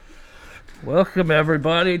Welcome,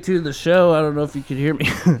 everybody, to the show. I don't know if you can hear me.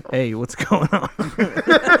 Hey, what's going on?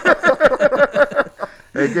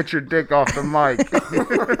 Hey, get your dick off the mic.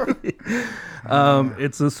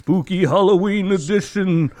 It's a spooky Halloween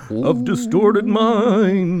edition of Distorted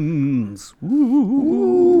Minds.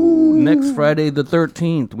 Ooh. Next Friday the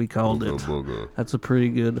 13th, we called it. That's a pretty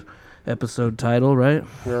good episode title, right?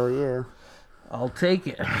 Hell yeah. I'll take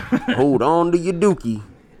it. Hold on to your dookie.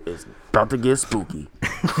 It's about to get spooky.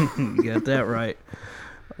 You got that right.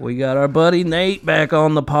 We got our buddy Nate back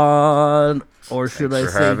on the pod. Or should I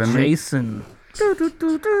say Jason?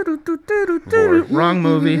 Wrong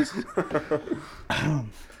movie.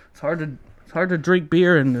 It's hard to drink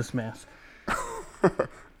beer in this mask.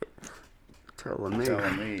 Telling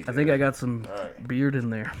me. I think I got some beard in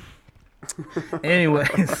there.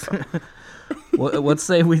 Anyways, let's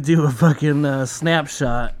say we do a fucking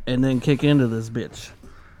snapshot and then kick into this bitch.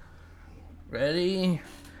 Ready?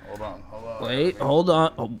 Hold on. Wait, hold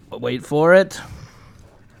on. Oh, wait for it.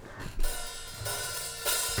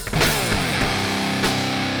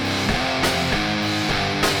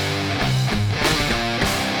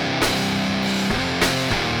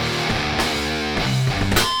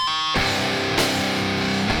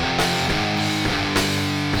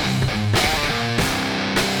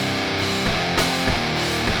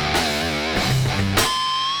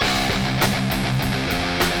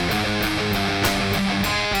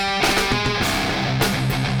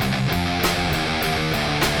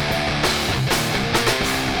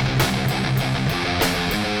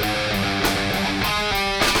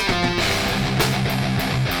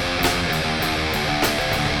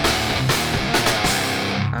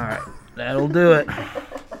 That'll do it.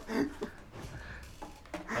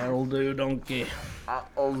 That'll do, donkey.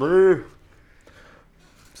 I'll do.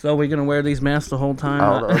 So we're gonna wear these masks the whole time?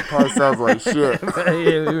 Oh, that probably sounds like shit. Yeah,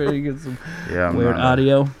 we're ready to get some weird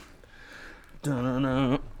audio.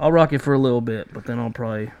 Dun-dun-dun. I'll rock it for a little bit, but then I'll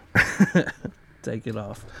probably take it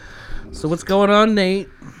off. So what's going on, Nate?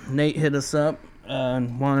 Nate hit us up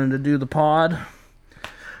and wanted to do the pod.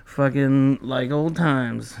 Fucking like old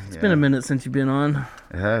times. It's been a minute since you've been on.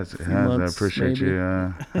 It has. Months, I appreciate maybe.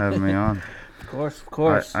 you having me on. Of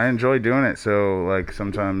course. I enjoy doing it. So like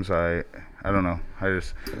sometimes I don't know.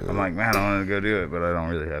 I'm like, man, I want to go do it, but I don't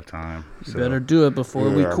really have time. You better do it before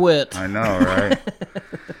we quit. I know,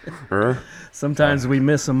 right? Sometimes we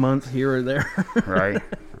miss a month here or there. Right.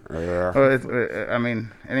 Yeah. Well, I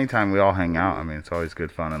mean, anytime we all hang out, I mean, it's always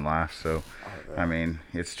good fun and laughs. So, I mean,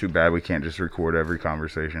 it's too bad we can't just record every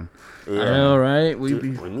conversation. Yeah. I know, right? We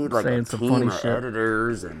need like saying a some team funny of shit.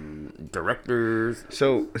 editors and directors.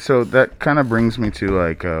 So that kind of brings me to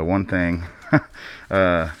like one thing.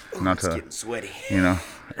 Not It's to, getting sweaty. you know,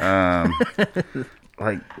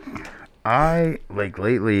 like I like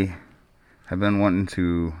lately have been wanting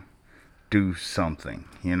to do something.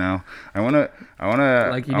 You know, I wanna.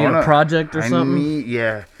 Like you need a project or something?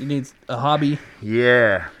 Yeah. You need a hobby?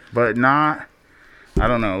 Yeah, but not. I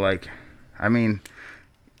don't know. Like, I mean,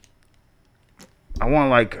 I want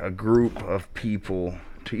like a group of people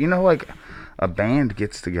to, like a band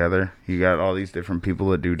gets together. You got all these different people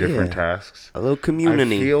that do different tasks. A little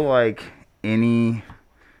community. I feel like any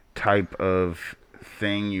type of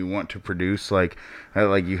thing you want to produce, like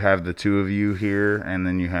you have the two of you here, and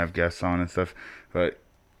then you have guests on and stuff. But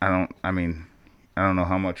I don't know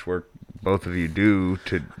how much work both of you do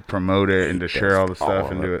to promote it and to share all the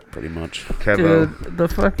stuff and do it. Pretty much. Kevo.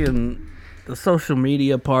 Dude, the social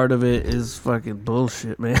media part of it is fucking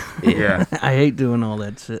bullshit, man. Yeah. I hate doing all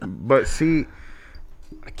that shit. But see,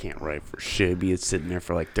 I can't write for shit. Be sitting there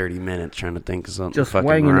for like 30 minutes trying to think of something Just fucking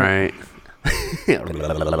wanging right.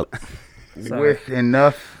 with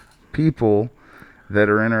enough people that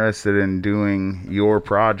are interested in doing your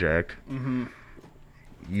project,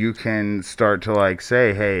 you can start to like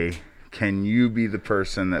say, hey, can you be the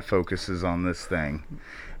person that focuses on this thing?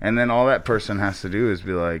 And then all that person has to do is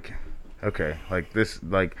be like, okay,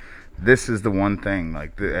 this is the one thing,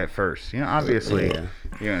 at first. Obviously,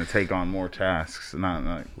 you're going to take on more tasks.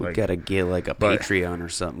 Not We gotta get like a Patreon or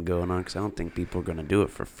something going on, because I don't think people are gonna do it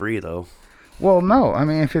for free though. Well, no. I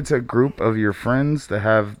mean, if it's a group of your friends that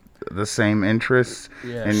have the same interests,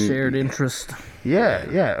 and shared interest.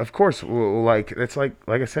 Yeah, of course. Well, it's like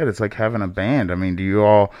I said, it's like having a band. I mean,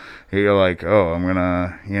 you're like, oh, I'm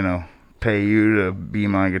gonna, pay you to be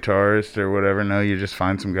my guitarist or whatever. No, you just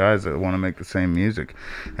find some guys that want to make the same music,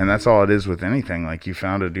 and that's all it is with anything. Like, you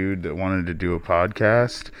found a dude that wanted to do a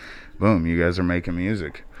podcast, boom, you guys are making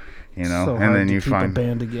music, So and then you keep find a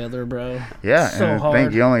band together, bro. Yeah, so and I hard.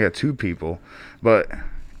 think you only got two people, but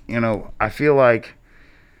I feel like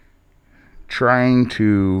trying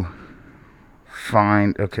to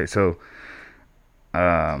find, okay, so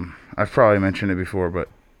I've probably mentioned it before, but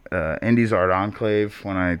Indies Art Enclave,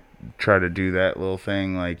 when I try to do that little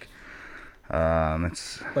thing, like,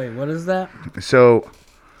 it's... Wait, what is that? So,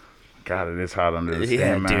 God, it is hot under this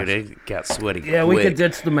damn mask. Yeah, dude, it got sweaty Yeah, quick. we could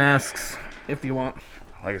ditch the masks if you want.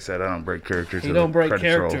 Like I said, I don't break characters. You don't break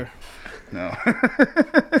character. No.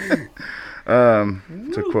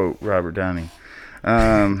 To quote Robert Downey.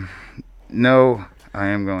 No, I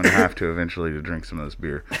am going to have to eventually to drink some of this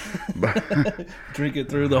beer. But, drink it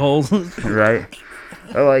through the holes. right?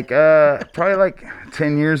 Like, probably like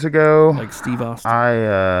 10 years ago. Like Steve Austin.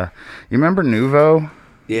 You remember Nuvo?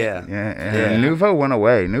 Yeah. Yeah. Nuvo went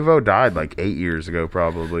away. Nuvo died like 8 years ago,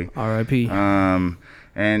 probably. R.I.P. And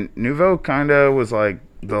Nuvo kind of was like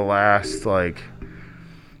the last like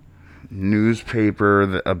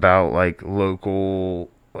newspaper about like local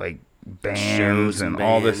like bands and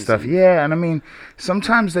all this stuff. Yeah, and I mean,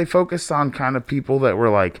 sometimes they focused on kind of people that were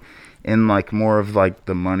like in like more of like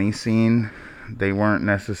the money scene. They weren't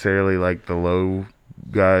necessarily like the low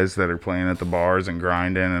guys that are playing at the bars and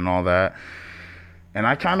grinding and all that. And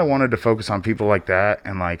I kind of wanted to focus on people like that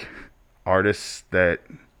and like artists that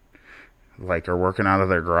like are working out of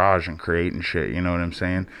their garage and creating shit, you know what I'm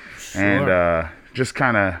saying? Sure. And just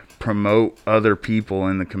kind of promote other people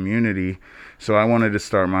in the community. So I wanted to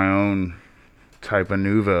start my own type of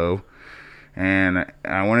Nuvo, and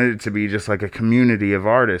I wanted it to be just like a community of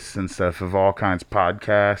artists and stuff of all kinds,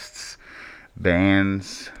 podcasts,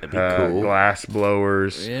 bands, cool. glass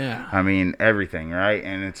blowers. Yeah. I mean, everything, right?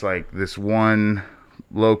 And it's like this one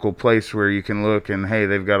local place where you can look and, hey,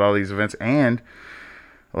 they've got all these events, and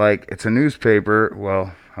like it's a newspaper.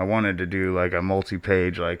 Well, I wanted to do like a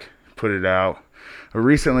multi-page, like put it out.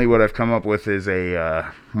 Recently what I've come up with is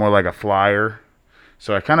a more like a flyer.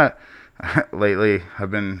 So I kind of lately I've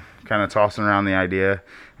been kind of tossing around the idea,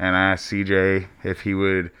 and I asked CJ if he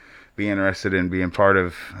would be interested in being part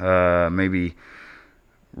of maybe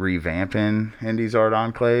revamping Indies Art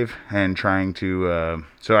Enclave and trying to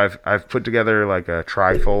so I've put together like a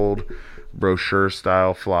trifold brochure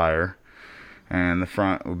style flyer, and the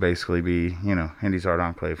front would basically be, you know, Indies Art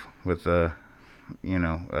Enclave with a, you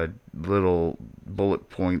know, a little bullet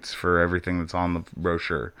points for everything that's on the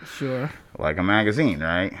brochure. Sure. Like a magazine,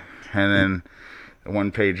 right? And then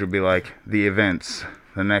one page would be like the events.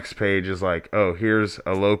 The next page is like, oh, here's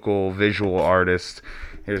a local visual artist.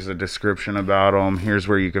 Here's a description about them. Here's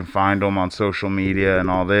where you can find them on social media and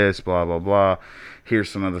all this, blah, blah, blah. Here's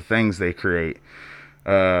some of the things they create.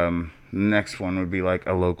 Next one would be like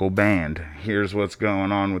a local band. Here's what's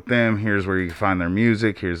going on with them. Here's where you can find their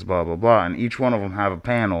music. Here's blah, blah, blah. And each one of them have a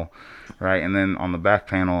panel, right? And then on the back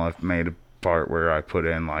panel, I've made a part where I put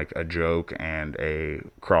in like a joke and a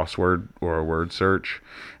crossword or a word search.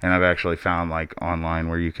 And I've actually found like online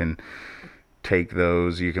where you can take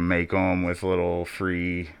those, you can make them with little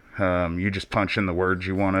free, you just punch in the words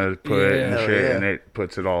you want to put and shit, and it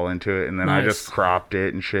puts it all into it. And then I just cropped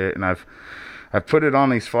it and shit, and I've put it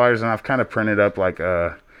on these flyers, and I've kind of printed up like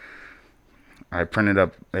I printed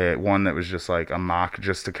up one that was just like a mock,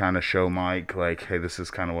 just to kind of show Mike, like, hey, this is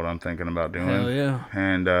kind of what I'm thinking about doing. Hell yeah.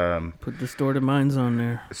 And put Distorted Minds on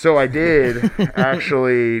there. So I did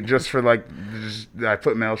actually, just for like, I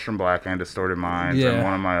put Maelstrom Black and Distorted Minds and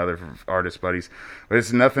one of my other artist buddies. But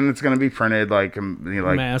it's nothing that's going to be printed like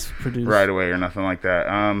mass produced right away or nothing like that.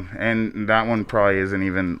 And that one probably isn't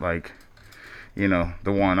even like, you know,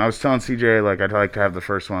 the one I was telling CJ, like, I'd like to have the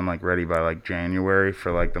first one like ready by like January,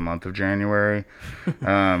 for like the month of January. Which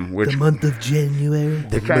the month of January.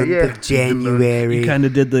 The month of January. You kind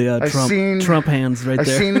of did the Trump hands right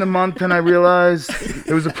there. I seen the month and I realized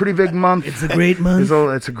it was a pretty big month. It's a great month.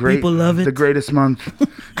 It's a great. People love it. The greatest month.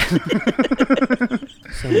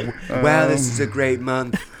 Wow, this is a great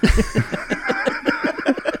month.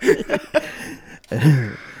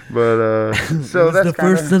 But so that's the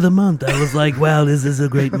first of the month. I was like, wow, this is a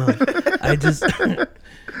great month.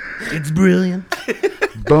 It's brilliant.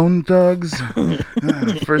 Bone Thugs,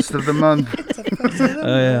 first of the month.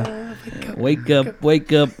 Oh yeah. Wake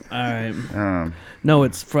up. All right. No,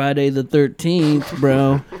 it's Friday the 13th,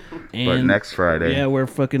 bro. And but next Friday. Yeah, we're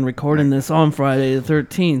fucking recording this on Friday the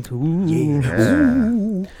 13th.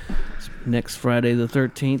 Ooh. Yeah. Next Friday the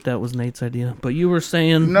 13th. That was Nate's idea. But you were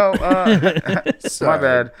saying... No, my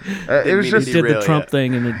bad. It was just... did the Trump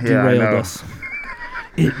thing and it derailed us.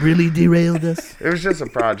 It really derailed us. It was just a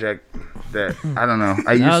project that, I don't know,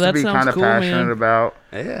 I used to be kind of passionate about.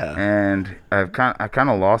 Yeah. And I kind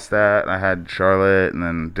of lost that. I had Charlotte and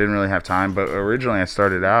then didn't really have time. But originally I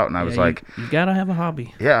started out and I was like... You gotta have a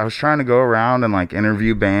hobby. Yeah, I was trying to go around and like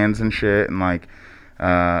interview bands and shit, and like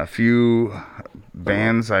a few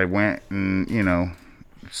bands, I went and, you know,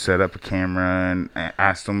 set up a camera and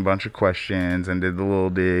asked them a bunch of questions and did the little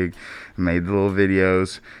dig, made the little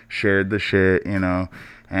videos, shared the shit, you know,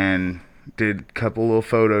 and did a couple little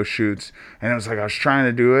photo shoots. And it was like I was trying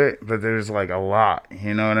to do it, but there's like a lot,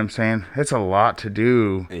 you know what I'm saying? It's a lot to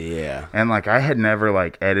do. Yeah. And like I had never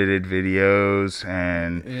like edited videos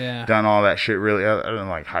and done all that shit really. Other than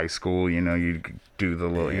like high school, you know, you do the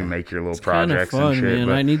little, you make your little projects fun, and shit.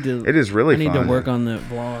 Man. But it is really fun. I need to work on the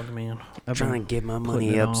vlog, man. I'm trying to get my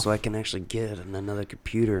money up so I can actually get another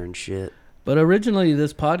computer and shit. But originally,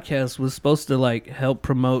 this podcast was supposed to like help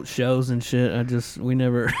promote shows and shit. We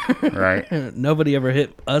never, right? Nobody ever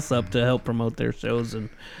hit us up to help promote their shows, and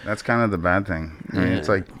that's kind of the bad thing. I mean, it's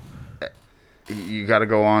like you got to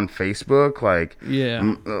go on Facebook, like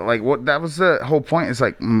like what that was the whole point. Is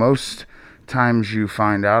like most times you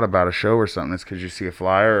find out about a show or something, it's because you see a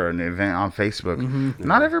flyer or an event on Facebook. Mm-hmm.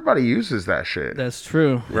 Not everybody uses that shit. That's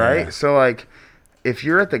true, right? Yeah. So like, if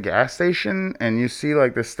you're at the gas station and you see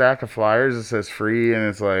like this stack of flyers that says free and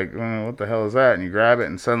it's like, oh, what the hell is that? And you grab it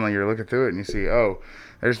and suddenly you're looking through it and you see, oh,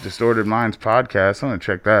 there's Distorted Minds podcast. I'm going to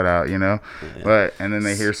check that out, you know? Yeah. And then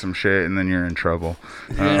they hear some shit and then you're in trouble.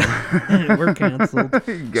 Yeah. We're canceled.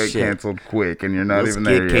 You get canceled quick and you're not even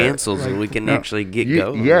there yet. Let's get canceled so we can actually get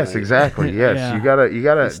going. Yes, right? Exactly. Yes. Yeah. You gotta.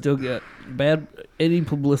 You still get bad. Any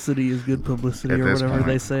publicity is good publicity or whatever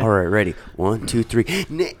they say. All right, ready. 1, 2, 3.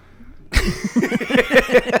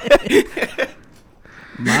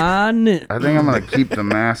 I think I'm gonna keep the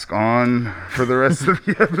mask on for the rest of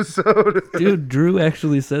the episode. Dude, Drew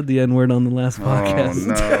actually said the N-word on the last podcast.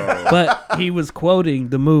 Oh, no. But he was quoting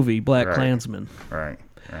the movie Black Klansman. Right.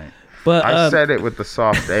 But I said it with the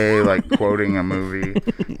soft A, like quoting a movie.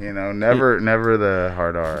 You know, never the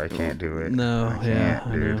hard R. I can't do it. No, I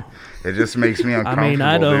can't, dude. It just makes me uncomfortable. I mean,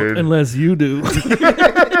 I don't, dude. Unless you do.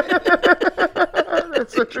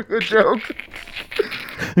 That's such a good joke.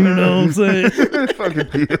 You know what I'm saying? Fucking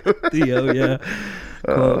Theo, yeah.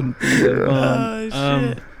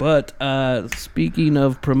 Theo. But speaking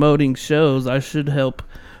of promoting shows, I should help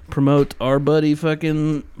promote our buddy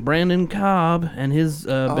fucking Brandon Cobb and his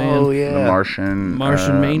band. Oh, yeah. The Martian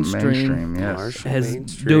Mainstream. Yes.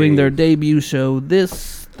 Doing their debut show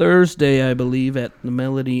this Thursday, I believe, at the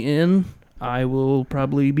Melody Inn. I will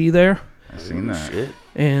probably be there. I've seen that. Shit.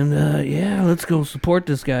 And let's go support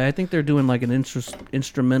this guy. I think they're doing like an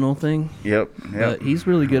instrumental thing. Yep. But he's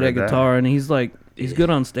really good at guitar, and he's good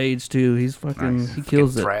on stage too. He's fucking nice. He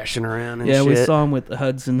kills it. Thrashing around and shit. Yeah, we shit. saw him with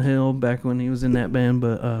Hudson Hill back when he was in that band.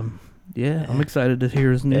 But I'm excited to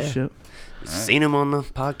hear his new shit. Seen him on the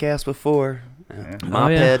podcast before.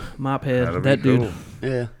 Mophead. That dude. Cool.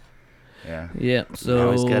 Yeah. Yeah.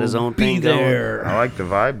 So he's got his own thing going. I like the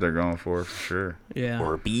vibe they're going for sure. Yeah.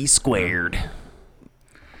 Or B squared.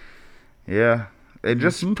 Yeah. And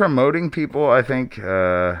just promoting people, I think, in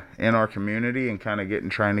our community and kind of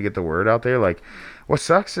trying to get the word out there. Like, what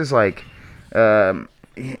sucks is like,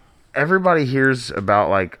 everybody hears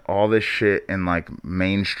about like all this shit in like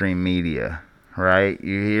mainstream media, right?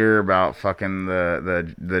 You hear about fucking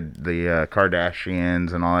the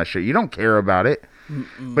Kardashians and all that shit. You don't care about it.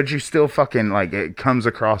 But you still fucking, like, it comes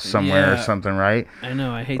across somewhere or something, right? I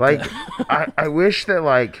know, I hate that. Like, I wish that,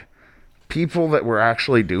 like, people that were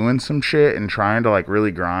actually doing some shit and trying to, like,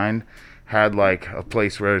 really grind had, like, a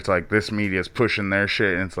place where it's, like, this media's pushing their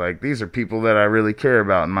shit, and it's, like, these are people that I really care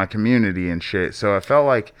about in my community and shit. So I felt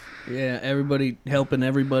like... Yeah, everybody helping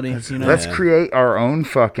everybody, you know? Let's create our own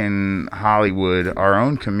fucking Hollywood, our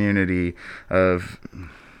own community of...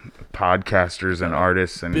 podcasters and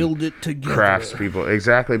artists and build it together. Crafts people,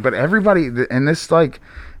 exactly. But everybody in this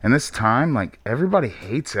time, like everybody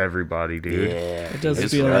hates everybody, dude. Yeah, it does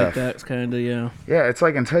feel rough. Like that's kind of Yeah, it's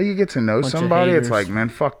like until you get to know somebody, it's like, man,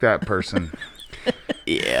 fuck that person.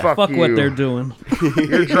 Yeah, fuck you. What they're doing.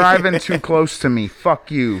 You're driving too close to me. Fuck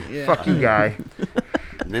you. Yeah. Fuck you, guy.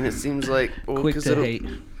 And then it seems like quick to hate.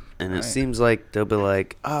 And it seems like they'll be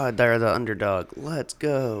like, they're the underdog. Let's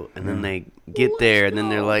go. And then they get there, and then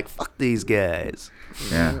they're like, fuck these guys.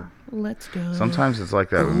 Yeah. Let's go. Sometimes it's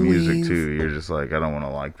like that with music, too. You're just like, I don't want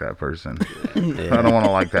to like that person. Yeah. I don't want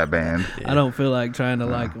to like that band. Yeah. I don't feel like trying to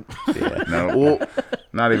like them. Yeah. No.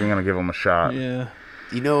 Not even going to give them a shot. Yeah.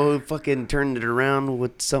 You know who fucking turned it around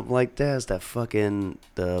with something like that? Is the fucking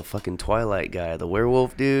Twilight guy, the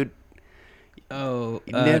werewolf dude. Oh,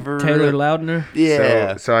 Taylor Lautner?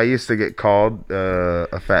 Yeah. So I used to get called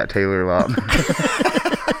a fat Taylor Lautner.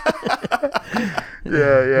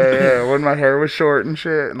 yeah. When my hair was short and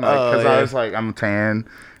shit. And like, because I was like, I'm tan.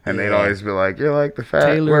 And they'd always be like, "You're like the fat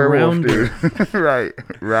Taylor werewolf Rounder. dude." Right.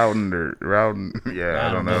 Rowden. Yeah,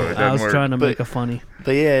 I don't know. It I was doesn't trying to But- make a funny.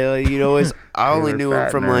 But yeah, like, you'd always. I only Taylor knew him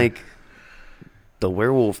from Fatner. like the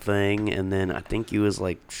werewolf thing, and then I think he was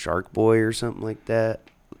like Shark Boy or something like that.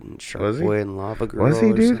 Shark Was he? Boy and Lava Girl. Was he,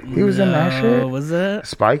 or dude? something. He was in that shit? Was that?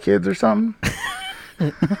 Spy Kids or something?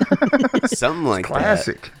 Something like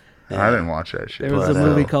Classic. Yeah. I didn't watch that shit. There was But, a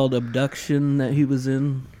movie uh, called Abduction that he was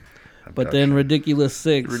in. But then Ridiculous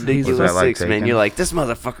Six. that. he's- Ridiculous Was that, like, Six, man. Taken? You're like, this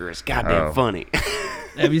motherfucker is goddamn Oh. funny.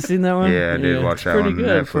 Have you seen that one? Yeah, I did watch it's that pretty one.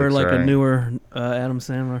 good for Netflix, like a right? newer Adam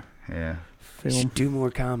Sandler Yeah. You film. should do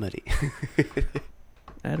more comedy.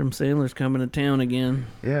 Adam Sandler's coming to town again.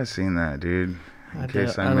 Yeah, I seen that, dude. In I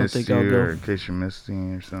case don't- I I don't missed think you, I'll go. or in case you missed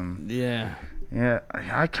me or something. Yeah. Yeah,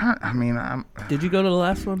 I can't. I mean, Did you go to the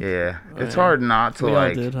last one? Yeah, it's yeah. hard not to We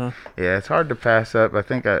like. all did, huh? Yeah, it's hard to pass up. I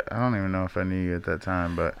think I don't even know if I knew you at that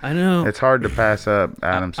time, but I know. it's hard to pass up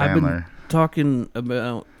Adam I've been Sandler. talking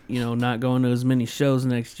about, not going to as many shows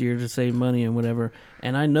next year to save money and whatever.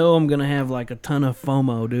 And I know I'm going to have like a ton of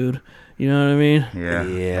FOMO, dude. You know what I mean? Yeah,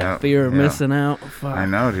 Yeah. Fear of yeah. missing out. Fuck. I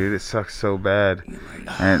know, dude. It sucks so bad.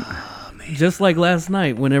 And Just like last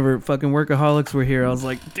night, whenever fucking Workaholics were here, I was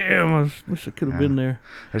like, damn, I wish I could have been there.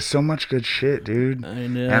 there's so much good shit, dude. I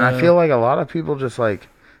know. And I feel like a lot of people just like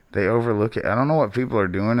they overlook it. I don't know what people are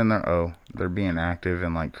doing in their they're being active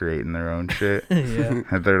and like creating their own shit. yeah.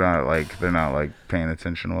 They're not like paying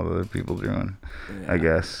attention to what other people are doing. I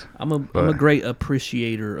guess. I'm a But- great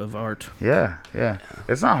appreciator of art. Yeah.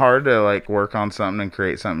 It's not hard to like work on something and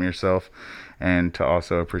create something yourself, and to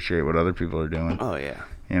also appreciate what other people are doing. Oh, yeah.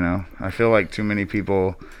 I feel like too many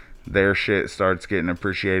people, their shit starts getting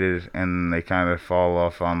appreciated and they kind of fall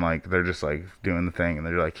off on like they're just like doing the thing and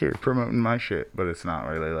they're like, here, promoting my shit, but it's not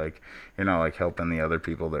really like you're not like helping the other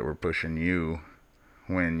people that were pushing you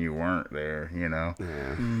when you weren't there. Yeah.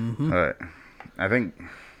 But I think,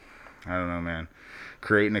 I don't know, man,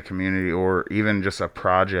 creating a community or even just a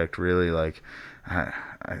project, really, like I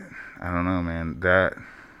don't know, man, that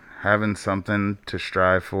having something to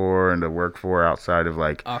strive for and to work for outside of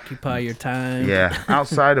like Occupy your time. yeah,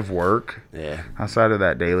 outside of work, Yeah. outside of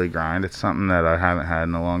that daily grind, it's something that I haven't had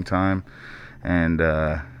in a long time. And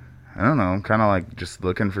I don't know, I'm kind of like just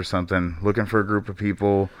looking for a group of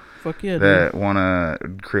people Fuck yeah, dude. that want to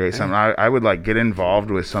create something. I would like get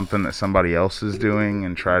involved with something that somebody else is doing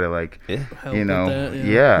and try to like, Yeah. Help with that,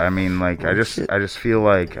 yeah. I mean, like I shit. just feel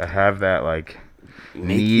like I have that like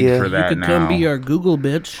need yeah. for You that You could now. come be our Google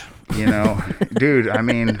bitch. Dude, I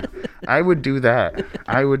mean, I would do that.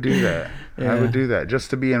 I would do that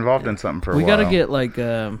just to be involved in something for a We while. gotta get like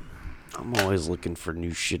I'm always looking for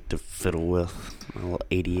new shit to fiddle with. My little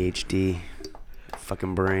ADHD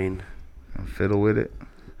fucking brain. Fiddle with it.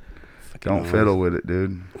 Fucking Don't always- fiddle with it,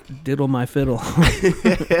 dude. diddle my fiddle.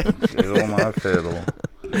 Fiddle my fiddle.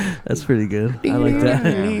 That's pretty good. I like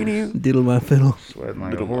that. Diddle my fiddle. Sweat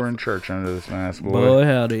like a whore in church under this mask, boy. Boy,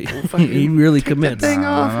 howdy. He really commits. thing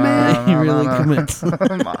off, man. He really commits.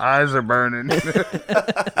 My eyes are burning.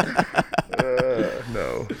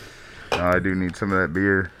 No. No, I do need some of that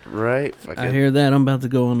beer. Right? Fucking I hear that. I'm about to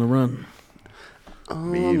go on the run.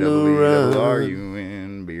 on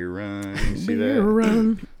B-double-E-double-R-U-N, beer run. You see Beer that?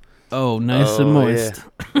 run. Oh, nice Oh, and moist.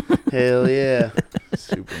 Hell yeah.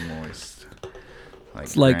 Super moist.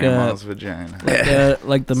 It's like, grandma's vagina.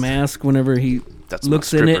 Like the mask whenever he That's my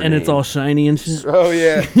looks in it stripper and it's name. all shiny and shit. Oh,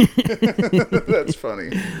 yeah. That's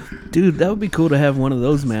funny. Dude, that would be cool to have one of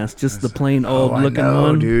those masks. Just the plain old I looking know,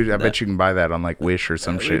 one. dude. I bet you can buy that on like Wish or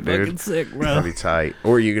some That'd shit, be fucking dude. sick, That'd bro. be tight.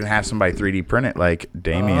 Or you can have somebody 3D print it like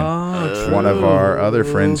Damien. Oh, One of our other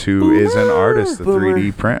friends who is an artist, a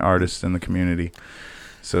 3D print artist in the community.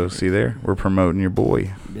 So see there, we're promoting your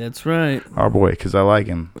boy, that's right. our boy, because I like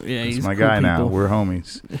him. Yeah, He's he's my cool guy now. people. We're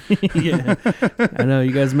homies. Yeah, I know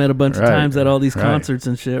you guys met a bunch of Right, times at all these right. concerts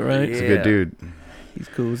and shit, right? He's a Yeah. good dude. He's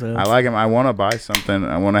cool as hell. I like him. I want to buy something.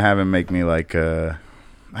 I want to have him make me like I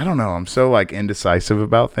don't know. I'm so like indecisive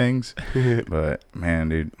about things, but man,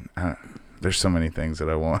 dude, there's so many things that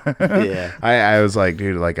I want. Yeah. I was like,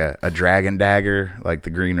 dude, like a dragon dagger, like the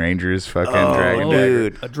Green Ranger's fucking dragon Oh, dagger.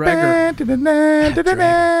 dude. a dragger.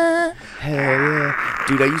 Hell yeah.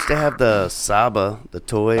 Dude, I used to have the Saba, the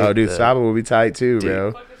toy. Oh, dude, the, Saba will be tight too,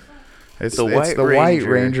 bro. It's The the White White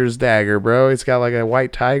Ranger. Ranger's dagger, bro. It's got like a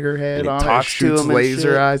white tiger head And it on it. talks to Shoots him and laser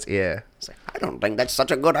shit. eyes. Yeah. It's like, I don't think that's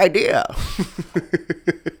such a good idea.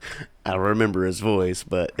 I don't remember his voice,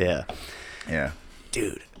 but yeah. Yeah.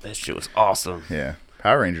 Dude, that shit was awesome. Yeah.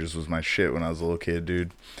 Power Rangers was my shit when I was a little kid,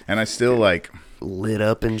 dude. And I still like Lit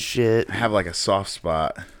up and shit. have like a soft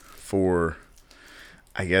spot for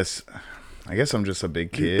I guess I'm just a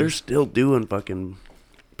big Dude, they're kid. still doing fucking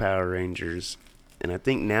Power Rangers, and I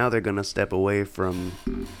think now they're gonna step away from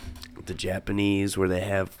the Japanese where they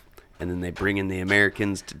have, and then they bring in the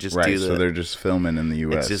Americans to just do the. So they're just filming in the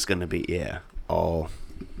U.S. It's just gonna be all.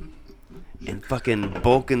 And fucking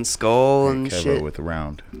Bulk and Skull and Kevo shit. with a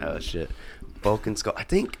round. Oh shit, Bulk and Skull. I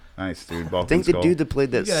think. Nice, dude. Bulk I think and the Skull. dude that played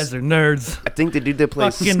that. You guys are nerds. I think the dude that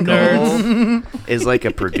plays Fucking Skull is like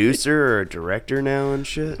a producer or a director now and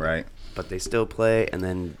shit. Right. But they still play. And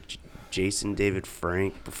then Jason David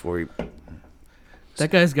Frank before he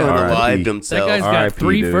That guy's got unalived that himself. guy's got R.I.P.,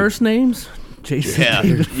 3 dude. first names. Jason. Yeah,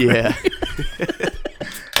 David. yeah.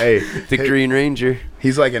 Hey, The Green Ranger.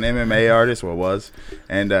 he's like an MMA artist, was,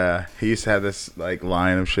 and he used to have this like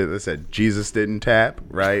line of shit that said "Jesus didn't tap,"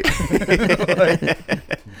 right?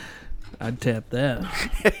 I'd tap that.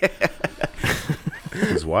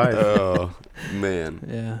 His wife. Oh man.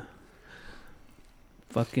 Yeah.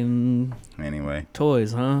 Fucking Anyway,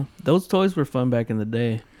 toys, huh? Those toys were fun back in the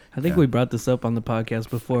day. I think we brought this up on the podcast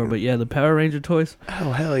before, but yeah, the Power Ranger toys,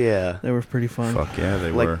 Oh hell yeah. they were pretty fun. fuck yeah,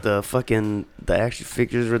 they Like were. the action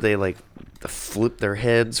figures where they like flip their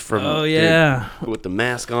heads from Oh yeah. with the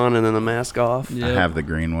mask on and then the mask off. Yeah. I have the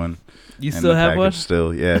green one. You in still the have package one?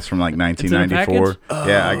 Still, yeah, it's from like in a 1994. package?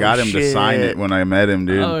 Yeah, I got him to sign shit. it when I met him,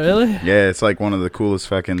 dude. Oh really? Yeah, it's like one of the coolest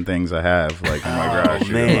fucking things I have, like in my garage.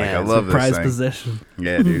 dude. man. Like, I love this Prized thing. possession.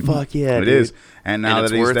 Yeah, dude. Fuck yeah, It dude. is. And now And that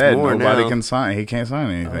it's he's worth dead, more nobody now. can sign. He can't sign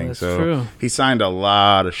anything. that's So true. he signed a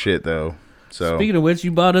lot of shit though. So Speaking of which,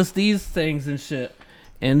 you bought us these things and shit.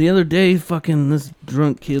 And the other day, fucking this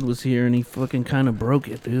drunk kid was here and he fucking kind of broke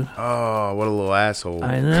it, dude. oh, what a little asshole!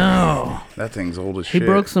 I know. That thing's old as He shit.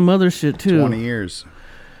 broke some other shit too. 20 years.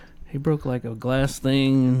 He broke like a glass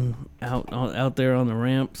thing out there on the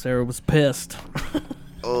ramp. Sarah was pissed.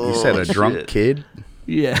 Oh, You said a drunk shit. kid?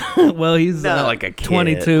 Yeah. Well, he's Not like a kid,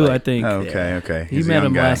 22, like- I think. Oh, okay. He He's a met young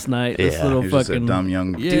him guy. last night. This Yeah. little He's just a fucking dumb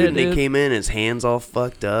young. Yeah, Dude, they came in, his hands all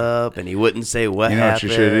fucked up, and he wouldn't say what You know what you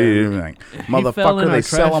happened. should do? You'd be like, fell in motherfucker, our they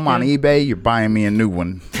sell trash them on can. eBay. You're buying me a new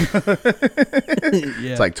one. Yeah,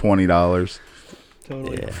 It's like $20.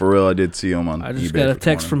 totally. Yeah. For real, I did see them on I eBay. just got a for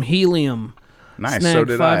text 20. from Helium. Nice. Snagged So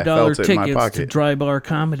did I. I $5 felt it in my tickets to pocket. Dry Bar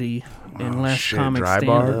Comedy and Oh, Last shit, Comic Dry Stand.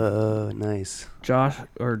 Bar? Nice.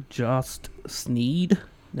 Jost Sneed.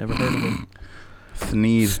 Never heard of him.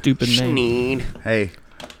 Sneed. Stupid name. Sneed. Hey,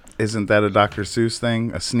 isn't that a Dr. Seuss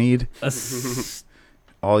thing? A sneed?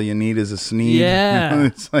 All you need is a sneed. Yeah.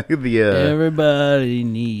 It's like the. Everybody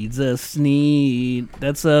needs a Sneed.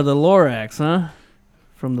 That's the Lorax, huh?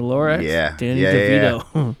 From the Lorax? Yeah. Danny Yeah,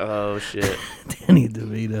 DeVito. Oh shit. Danny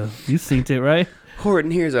DeVito. You seen it, right?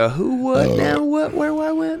 Horton, here's a who, what, now, what, where,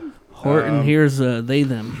 why, when? Horton, here's they,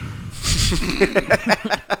 them.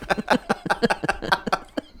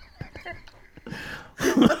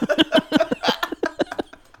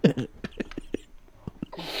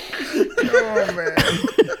 Oh, man.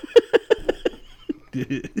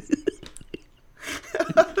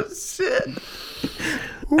 Shit.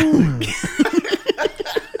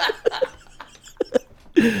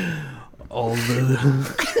 All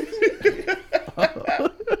the...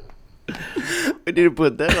 We need to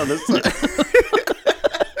put that on the side.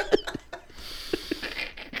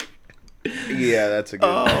 Yeah, that's a good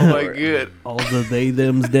Oh my god. All the they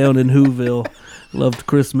thems down in Whoville loved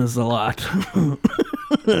Christmas a lot.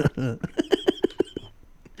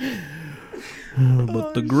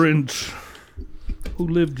 But the Grinch, who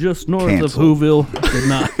lived just north Canceled. of Whoville, did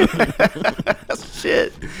not.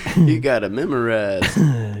 Shit. You gotta memorize.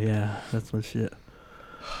 Yeah, that's my shit.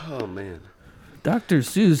 Oh man. Dr.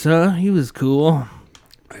 Seuss, huh? He was cool.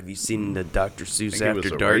 Have you seen the Dr. Seuss think he was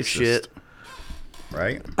After a Dark racist. shit?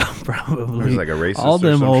 Right? Probably. There's like a racist All or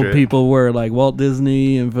them some old shit. people were like Walt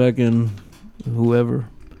Disney and fucking whoever.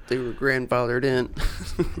 They were grandfathered in.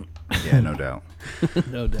 Yeah, no doubt.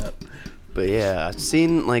 No doubt. But yeah, I've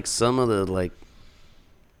seen like some of the like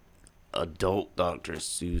adult Dr.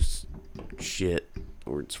 Seuss shit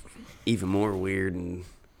where it's even more weird and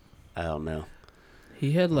I don't know.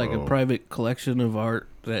 He had like a Oh. private collection of art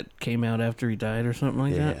that came out after he died or something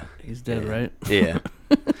like Yeah. that. He's dead, Yeah. right? Yeah.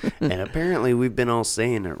 And apparently we've been all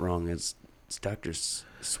saying it wrong. It's Dr.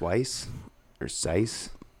 Swice or Seiss.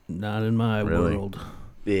 Not in my Really? world.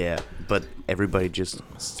 Yeah, but everybody just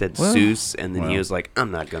said Well- Seuss, and then he Well. was like,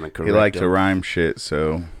 "I'm not gonna correct He liked to him." rhyme shit,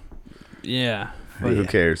 so Yeah. who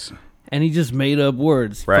cares? And he just made up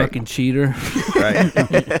words. Right. Fucking cheater. Right?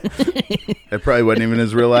 That probably wasn't even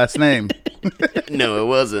his real last name. No, it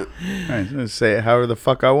wasn't. Right, just say it however the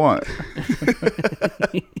fuck I want.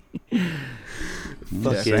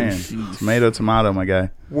 Just Fucking saying. Tomato, my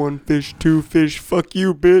guy. one fish, two fish. Fuck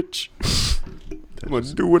you, bitch. I'm gonna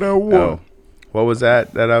do what I Oh, want. what was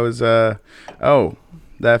that? That I was. Oh,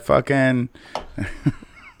 that fucking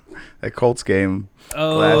that Colts game.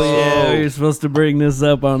 Oh yeah, you're supposed to bring this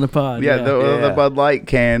up on the pod. Yeah, the Bud Light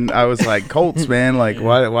can. I was like, Colts, man. Like,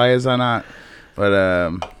 why is I not?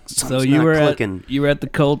 But so you were at the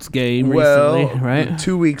Colts game recently, right?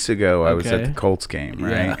 2 weeks ago, I was at the Colts game,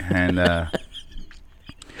 right? Yeah.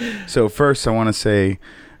 And so first, I want to say,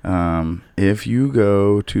 if you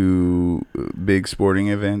go to big sporting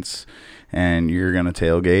events and you're gonna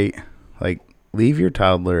tailgate, like, leave your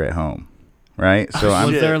toddler at home. Right, so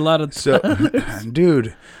was there a lot of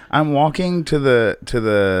dude? I'm walking to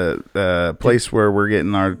the place where we're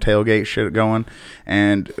getting our tailgate shit going,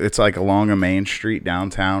 and it's like along a main street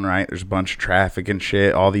downtown. Right, there's a bunch of traffic and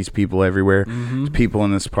shit. All these people everywhere. There's people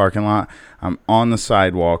in this parking lot. I'm on the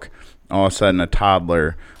sidewalk. All of a sudden, a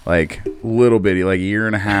toddler, like little bitty, like a year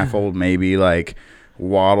and a half old, maybe, like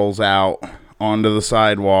waddles out onto the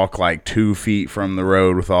sidewalk like 2 feet from the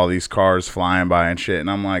road with all these cars flying by and shit. And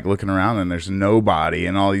I'm like looking around and there's nobody,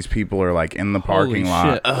 and all these people are like in the parking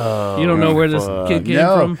lot. Oh, you don't know where this kid came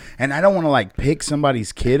from? And I don't want to like pick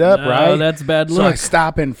somebody's kid up, right? That's bad luck. So I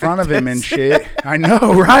stop in front of him and shit. I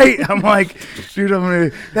know, right? I'm like,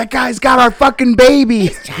 dude, that guy's got our fucking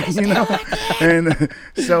baby, you know? And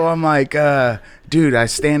so I'm like, dude, I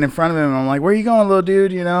stand in front of him and I'm like, where you going, little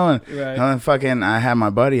dude? You know? And then I have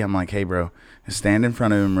my buddy. I'm like, hey, bro. Stand in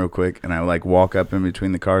front of him real quick, and I like walk up in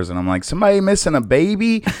between the cars, and I'm like, somebody missing a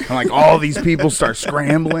baby? And like all these people start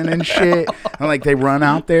scrambling and shit, and like they run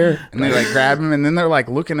out there and they like grab him, and then they're like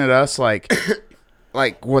looking at us like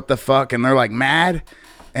what the fuck, and they're like mad.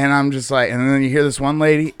 And I'm just like, and then you hear this one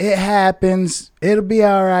lady, it happens, it'll be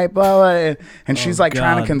all right, blah, blah. And she's like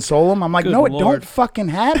trying to console him. I'm like, no, it don't fucking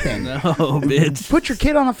happen. No, bitch. Put your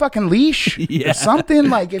kid on a fucking leash or something.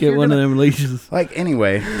 Like, if get one of them leashes. Like,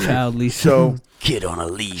 anyway. Child leash. So, kid on a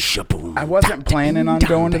leash. I wasn't planning on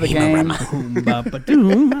going to the game.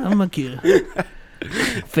 I'm a kid.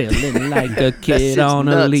 Feeling like a kid on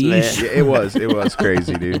a leash. Yeah, it was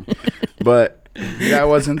crazy, dude. But that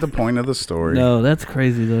wasn't the point of the story. No, that's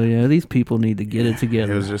crazy though. Yeah, these people need to get it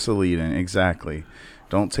together. It was just a lead-in, exactly.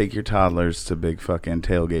 Don't take your toddlers to big fucking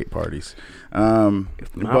tailgate parties.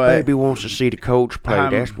 If my baby wants to see the coach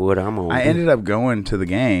play, that's what I'm on. I ended up going to the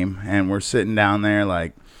game, and we're sitting down there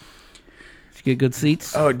like. Did you get good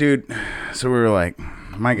seats? Oh, dude. So we were like,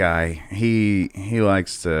 my guy, he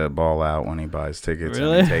likes to ball out when he buys tickets.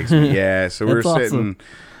 Really? And he takes me. Yeah. So we're sitting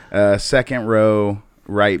second row.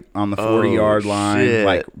 Right on the 40-yard line, shit.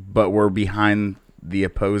 like, but we're behind the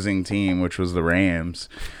opposing team, which was the Rams.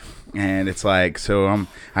 And it's like, so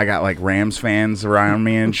I got like Rams fans around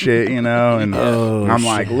me and shit, you know, and I'm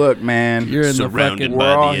like, look, man, you're in surrounded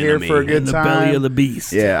we're all here for a good time. The belly of the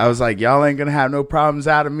beast. Yeah, I was like, y'all ain't gonna have no problems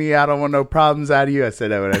out of me. I don't want no problems out of you. I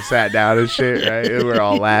said that when I sat down and shit, right? And we're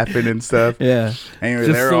all laughing and stuff. Yeah. Anyway,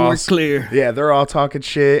 just so we're clear. Yeah, they're all talking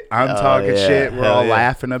shit. I'm talking shit. We're all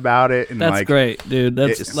laughing about it. And that's like, great, dude.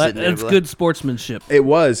 That's good sportsmanship. It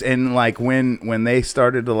was, and like when they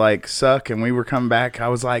started to like suck and we were coming back, I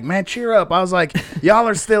was like, man, cheer up. I was like, y'all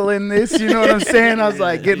are still in this, you know what I'm saying? I was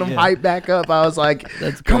like getting them hyped back up. I was like,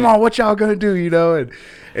 come on, what y'all gonna do, you know? And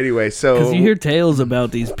anyway, so because you hear tales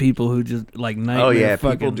about these people who just like nightmare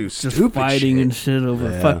people do just stupid fighting shit. And shit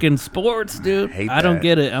over fucking sports, dude. I don't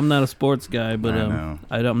get it. I'm not a sports guy, but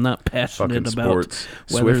I'm not passionate fucking about sports.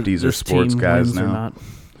 whether Swifties this are sports team guys wins now. Or not.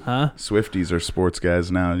 Huh? Swifties are sports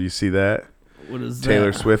guys now. You see that? What is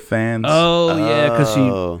Taylor that? Swift fans? Oh yeah, because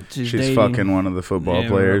she's dating. fucking one of the football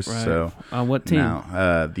players. Right. So on what team?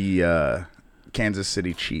 Now, the Kansas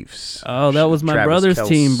City Chiefs. Oh, that was my Travis brother's Kelce.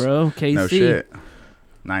 team, bro. KC. No shit.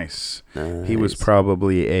 Nice. He was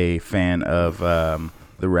probably a fan of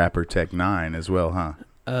the rapper Tech Nine as well, huh?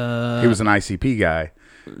 He was an ICP guy,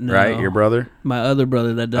 right? Your brother? My other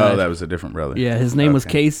brother that died. Oh, that was a different brother. Yeah, his name was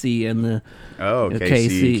Casey, and the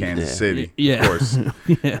KC, Kansas City. Yeah, of course.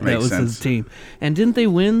 Yeah, that was his team. And didn't they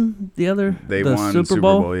win the won Super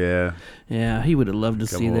Bowl? Yeah. Yeah, he would have loved to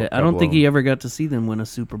see that. I don't think he ever got to see them win a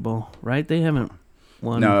Super Bowl, right? They haven't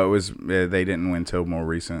won. No, it was they didn't win till more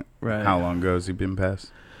recent. Right. How long ago has he been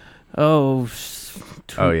passed?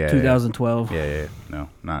 2012. Yeah. No,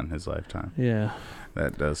 not in his lifetime. Yeah.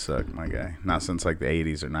 That does suck, my guy. Not since like the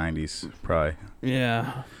 80s or 90s, probably.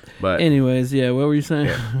 Yeah. But anyways, yeah, what were you saying?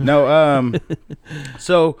 Yeah. No,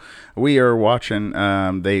 so we are watching,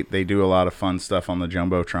 they do a lot of fun stuff on the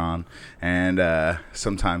Jumbotron, and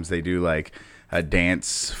sometimes they do like a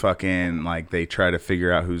dance fucking, like, they try to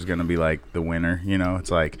figure out who's gonna be like the winner, you know.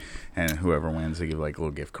 It's like, and whoever wins, they give like a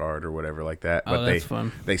little gift card or whatever like that. Oh, that's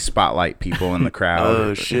fun. They spotlight people in the crowd.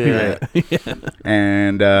 Oh shit! Yeah.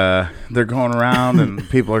 And they're going around and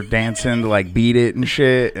people are dancing to like beat it and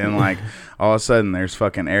shit, and like all of a sudden there's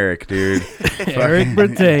fucking Eric, dude. Eric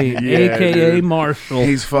Brattain, aka dude. Marshall.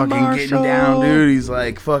 He's fucking getting down, dude. He's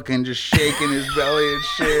like fucking just shaking his belly and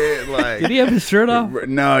shit. Like, did he have his shirt off?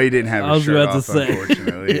 No, he didn't have his shirt off. I was about to say.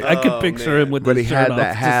 Unfortunately, I could picture him with. But his he shirt had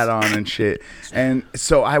that hat on and shit. And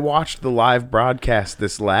so I watched the live broadcast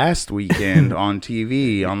this last weekend on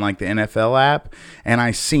TV on like the NFL app, and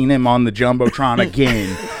I seen him on the jumbotron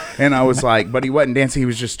again. And I was like, but he wasn't dancing. He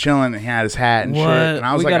was just chilling. And he had his hat and shit. And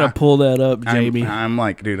I was we like, gotta pull that up, Jamie. I'm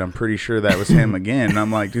like, dude, I'm pretty sure that was him again. And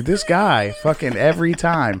I'm like, dude, this guy fucking every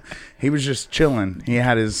time he was just chilling. He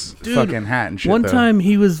had his fucking hat and shit. One time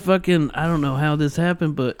he was fucking, I don't know how this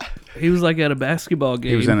happened, but he was like at a basketball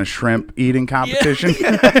game. He was in a shrimp eating competition.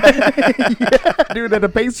 Yeah, dude, at a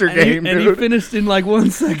Pacer game, and he finished in like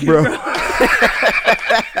 1 second, bro.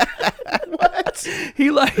 What?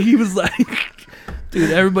 He was like,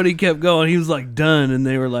 dude, everybody kept going. He was like done, and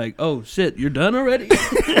they were like, "Oh shit, you're done already?"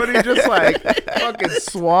 But he just like fucking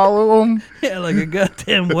swallow him. Yeah, like a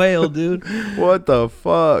goddamn whale, dude. What the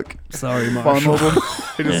fuck? Sorry, Marshall. Funneled him.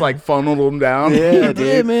 He just like funneled him down. Yeah,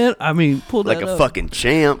 dude, man. I mean, pull that like up. a fucking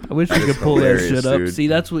champ. I wish you could pull that shit up. Dude. See,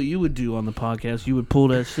 that's what you would do on the podcast. You would pull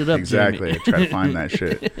that shit up. Exactly. Jamie. Try to find that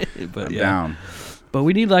shit. But I'm yeah. down. But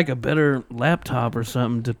we need like a better laptop or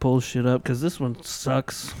something to pull shit up because this one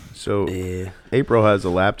sucks. So Yeah. April has a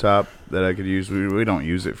laptop that I could use. We don't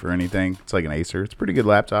use it for anything. It's like an Acer. It's a pretty good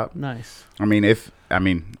laptop. Nice. I mean,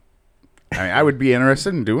 I would be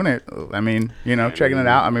interested in doing it. I mean, you know, checking it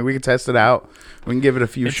out. I mean, we could test it out. We can give it a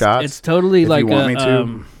few shots. It's totally if like you want me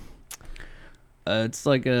to. It's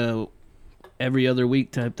like a every other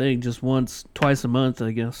week type thing, just twice a month,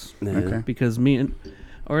 I guess. Yeah. Okay. Because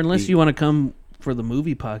or unless you want to come for the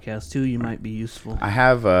movie podcast too, you might be useful. I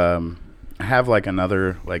have like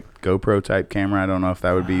another like GoPro type camera. I don't know if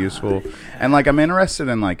that would be useful. And like I'm interested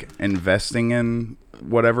in like investing in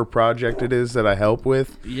whatever project it is that I help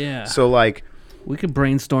with. Yeah. So like we could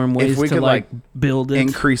brainstorm ways we to could, like build it,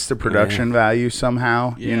 increase the production value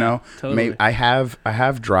somehow. Yeah, you know, totally. maybe I have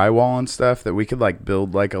drywall and stuff that we could like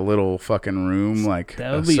build like a little fucking room like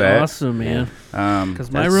that would be set. Awesome, man. Because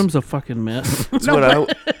my That's- room's a fucking mess.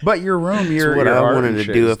 But your room, your what your I art wanted and to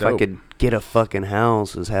shit do is if I dope. could get a fucking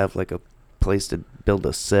house is have like a place to build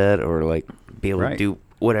a set or like be able Right. to do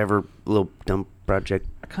whatever little dumb project.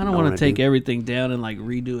 I kind of want to take everything down and like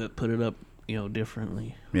redo it, put it up,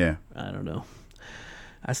 differently. Yeah. I don't know.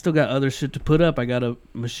 I still got other shit to put up. I got a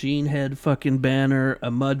Machine Head fucking banner,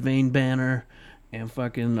 a Mudvayne banner, and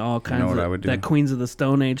fucking all kinds what I of would do? that Queens of the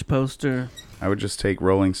Stone Age poster. I would just take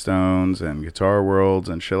Rolling Stones and Guitar Worlds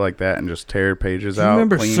and shit like that and just tear pages Do you out.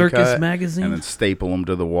 remember clean Circus cut, Magazine? And then staple them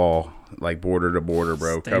to the wall, like border to border,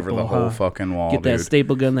 bro. Cover the Staple, whole huh? fucking wall, Get dude. that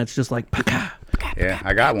staple gun that's just like, paka. Yeah,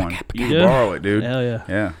 I got one. You You can do? borrow it, dude. Hell yeah.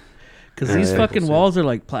 Yeah. Because these Yeah, fucking that's it. walls are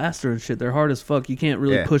like plaster and shit. They're hard as fuck. You can't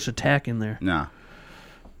really Yeah. push a tack in there. Nah.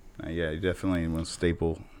 Yeah, you definitely want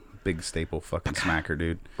big staple fucking smacker,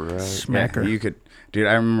 dude. Right. Smacker. Yeah, you could, dude.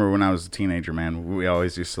 I remember when I was a teenager, man. We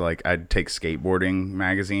always used to like. I'd take skateboarding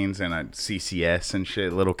magazines and I'd CCS and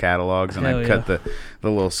shit, little catalogs, and Hell I'd cut the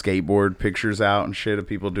little skateboard pictures out and shit of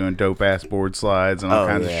people doing dope ass board slides and all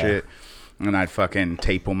kinds of shit. And I'd fucking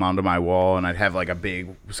tape them onto my wall, and I'd have like a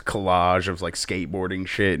big collage of like skateboarding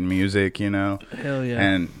shit and music, you know. Hell yeah.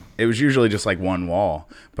 And it was usually just like one wall,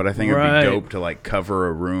 but I think it'd Right. be dope to like cover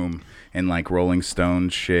a room in like Rolling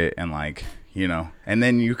Stones shit and like, and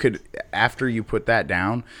then you could, after you put that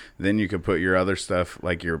down, then you could put your other stuff,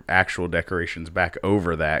 like your actual decorations back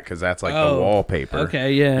over that, because that's like the wallpaper.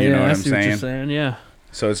 Okay, yeah, You know what I I'm see what you're saying? saying, yeah.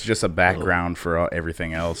 So it's just a background for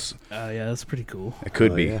everything else. Yeah, that's pretty cool. It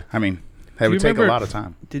could be. yeah. I mean, that Do would you take a remember- lot of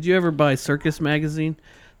time. Did you ever buy Circus Magazine?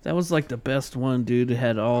 That was like the best one, dude. It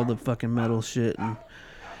had all the fucking metal shit, and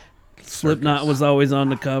Slipknot was always on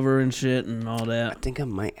the cover and shit and all I that. think I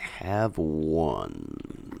might have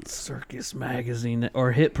one. Circus Magazine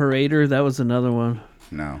or Hit Parader, that was another one.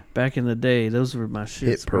 No. Back in the day, those were my shits.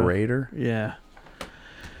 Hit bro. Parader? Yeah.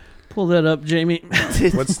 Pull that up, Jamie.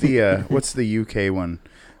 What's the UK one?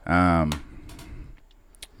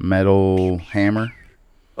 Metal Hammer?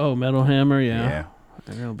 Oh, Metal Hammer, yeah. Yeah.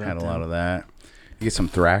 I know about Had a that. lot of that. You get some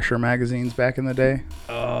Thrasher magazines back in the day.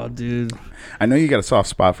 Oh, dude. I know you got a soft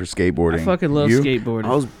spot for skateboarding. I fucking love You?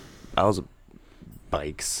 skateboarding. I was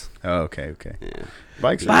bikes. Oh, okay. Yeah.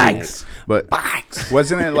 Bikes are Bikes. cool. But Bikes.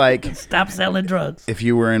 wasn't it like Stop selling drugs. if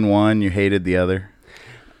you were in one, you hated the other?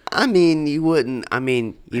 I mean, you wouldn't. I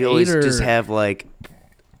mean, you'd always just have like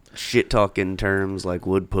shit talking terms like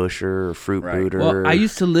wood pusher or fruit booter. Well, I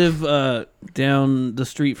used to live down the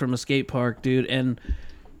street from a skate park, dude, and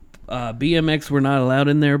BMX were not allowed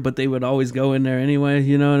in there, but they would always go in there anyway.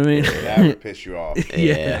 You know what I mean? That would piss you off.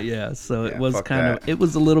 Yeah. So it was it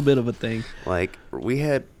was a little bit of a thing. Like we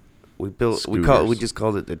just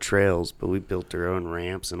called it the trails, but we built our own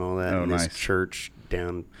ramps and all that in this church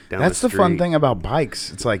down That's the fun thing about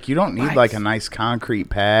bikes. It's like you don't need like a nice concrete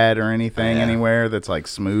pad or anything anywhere that's like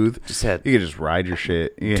smooth. You can just ride your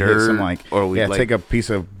shit. You dirt, hit some like take a piece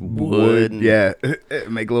of wood. Make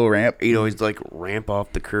a little ramp. You'd always like ramp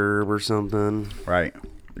off the curb or something. Right.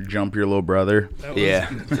 Jump your little brother.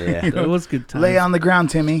 That was good time. Lay on the ground,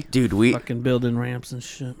 Timmy. Dude, we fucking building ramps and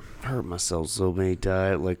shit. Hurt myself so many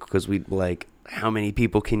times, like because we like how many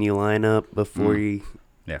people can you line up before you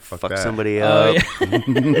fuck somebody up?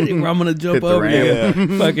 I'm gonna jump over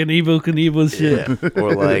you. Fucking Evel Knievel shit. Yeah.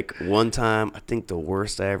 Or like one time, I think the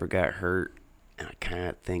worst I ever got hurt, and I kind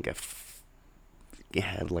of think I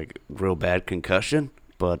had like real bad concussion,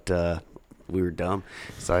 but we were dumb.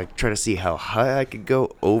 So I tried to see how high I could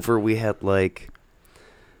go over. We had like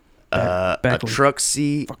a truck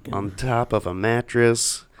seat on top of a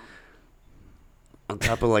mattress, on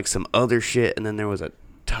top of like some other shit, and then there was a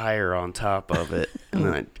tire on top of it. And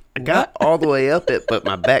then I got all the way up it, but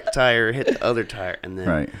my back tire hit the other tire. And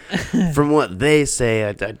then from what they say,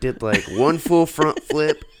 I did like one full front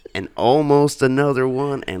flip and almost another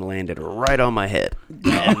one and landed right on my head.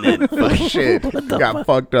 And then shit got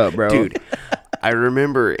fucked up, bro. Dude, I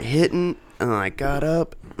remember hitting and then I got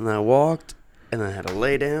up and I walked and I had to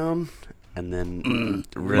lay down and then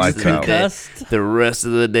the rest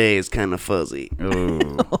of the day is kind of fuzzy.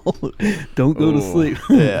 Don't go to sleep.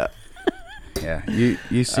 Yeah. Yeah,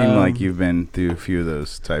 you seem like you've been through a few of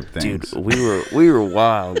those type things. Dude, we were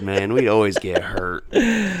wild, man. We'd always get hurt.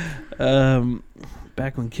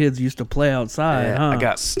 Back when kids used to play outside, I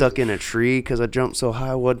got stuck in a tree because I jumped so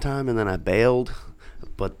high one time, and then I bailed.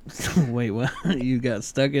 But wait, what? You got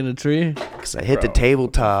stuck in a tree? Because I hit the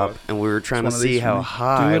tabletop, and we were trying to see how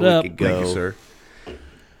high we could go. Thank you, sir.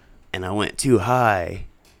 And I went too high,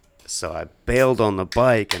 so I bailed on the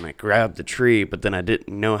bike, and I grabbed the tree, but then I didn't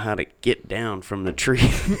know how to get down from the tree.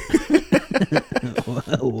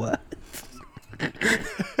 What?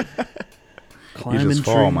 You just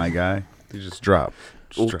fall, my guy. You just drop.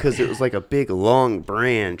 Because it was like a big long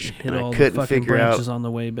branch, and I couldn't figure out on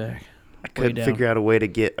the way back. I couldn't figure out a way to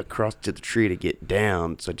get across to the tree to get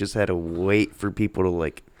down, so I just had to wait for people to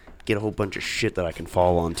like get a whole bunch of shit that I can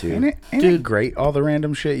fall onto. Ain't it great, all the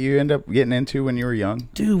random shit you end up getting into when you were young?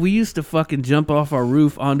 Dude, we used to fucking jump off our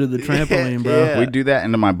roof onto the trampoline, bro. Yeah. We'd do that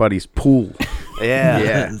into my buddy's pool.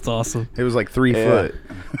 Yeah. It's awesome. It was like 3 foot.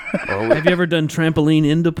 Have you ever done trampoline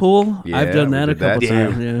into pool? Yeah, I've done that a couple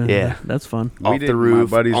times. Yeah. That's fun. Off the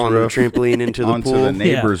roof, on the trampoline into the pool. Onto the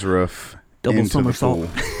neighbor's roof. Double somersault.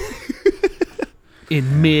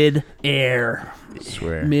 In mid-air. I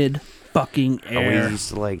swear. Mid-fucking air. We used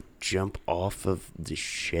to like jump off of the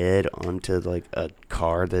shed onto like a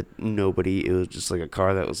car that it was just like a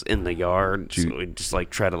car that was in the yard. So we'd just like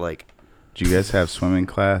try to like. Did you guys have swimming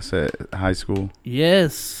class at high school?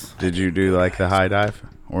 Yes. Did you do like the high dive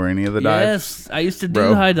or any of the dives? Yes, I used to do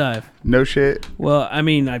the high dive. No shit. Well, I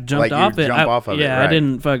mean, I jumped off it. I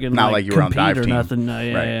didn't fucking not like you were on dive or team. Nothing.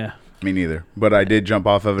 Yeah. Me neither. But I did jump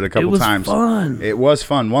off of it a couple times. It was fun. It was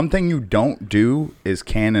fun. One thing you don't do is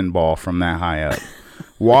cannonball from that high up.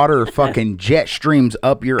 Water fucking jet streams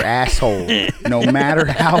up your asshole. No matter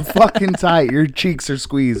how fucking tight your cheeks are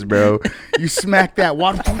squeezed, bro. You smack that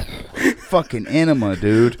water. Fucking enema,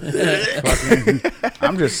 dude.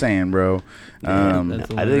 I'm just saying, bro. I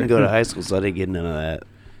didn't go to high school, so I didn't get none of that.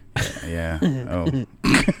 Yeah. Oh.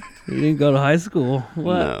 You didn't go to high school?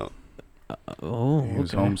 What? No. He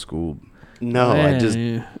was homeschooled. No, I just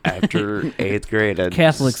after 8th grade,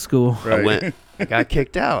 Catholic school. Right. I got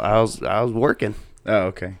kicked out. I was working. Oh,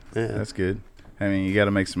 okay. Yeah. That's good. I mean, you got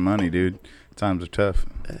to make some money, dude. Times are tough.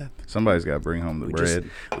 Somebody's got to bring home the bread.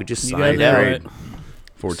 We just signed out.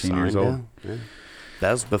 14 years old. Yeah.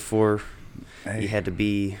 That was before you had to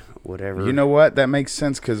be whatever. You know what? That makes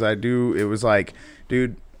sense because it was like,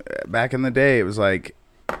 dude, back in the day, it was like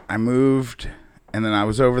I moved and then I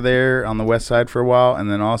was over there on the west side for a while,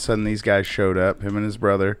 and then all of a sudden these guys showed up, him and his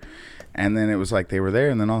brother, and then it was like they were there,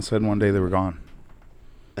 and then all of a sudden one day they were gone.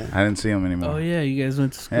 I didn't see them anymore. Oh, yeah, you guys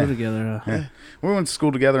went to school together. Huh? Yeah. We went to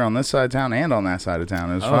school together on this side of town and on that side of town.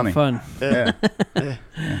 It was funny. Fun. Yeah.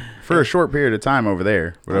 For a short period of time over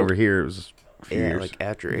there, but over here it was years. like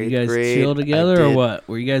after You 8th guys grade. chill together or what?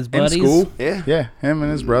 Were you guys buddies? In school? Yeah. Yeah, him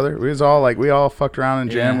and his brother. We all fucked around in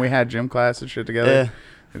gym. Yeah. We had gym class and shit together.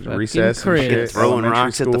 Yeah. Recess and Chris. shit. Throwing Elementary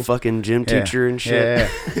rocks at the school. fucking gym teacher and shit. Yeah,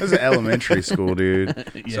 it was an elementary school, dude.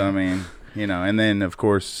 Yeah. So I mean, and then of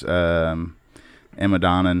course Emma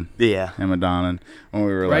Donnan. Yeah. Emma Donnan. When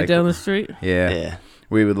we were Right like down the street? Yeah.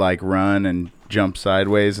 we would like run and jump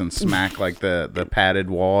sideways and smack like the padded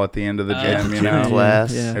wall at the end of the gym, you know.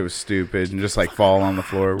 class. Yeah. It was stupid and just like fall on the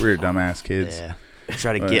floor. We were dumbass kids. Yeah.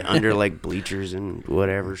 Try to get under like bleachers and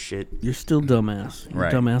whatever shit. You're still dumbass. You're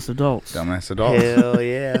Right. Dumbass adults. Dumbass adults. Hell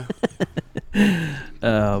yeah.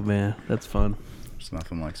 Oh, man. That's fun. It's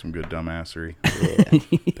nothing like some good dumbassery.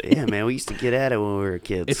 Yeah. But yeah, man, we used to get at it when we were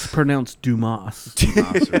kids. It's pronounced Dumas.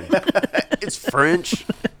 Dumbassery. It's French.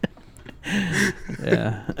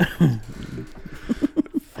 Yeah.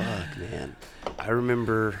 Fuck, man. I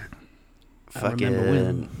remember I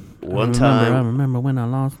remember one I time remember when I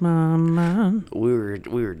lost my mind. we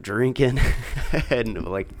were drinking and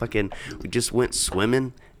like fucking we just went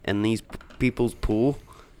swimming in these people's pool.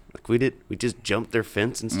 Like we just jumped their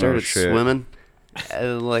fence and started shit. swimming.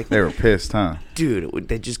 And like They were pissed, huh? dude,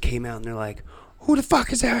 they just came out and they're like, "Who the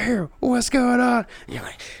fuck is out here? What's going on?" And you're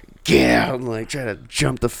like, "Get out!" And like try to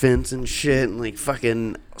jump the fence and shit, and like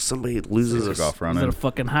fucking somebody loses Took a off Was running. it a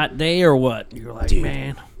fucking hot day or what? You're like, Dude,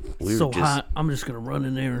 man, we were so just- hot. I'm just gonna run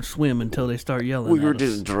in there and swim until they start yelling. We at were us.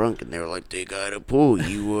 just drunk, and they were like, "They got a pool.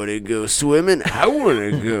 You want to go swimming? I want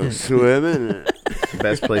to go swimming." The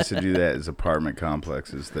best place to do that is apartment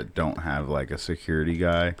complexes that don't have like a security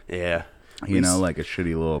guy. Yeah, Like a shitty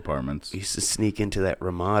little apartments. we used to sneak into that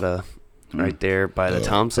Ramada right there by the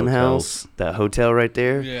Thompson hotels. House, that hotel right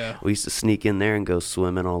there. Yeah. We used to sneak in there and go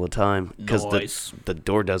swimming all the time because Nice. the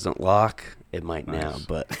door doesn't lock. It might now, Nice.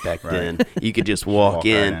 but back Right. then you could just walk Walk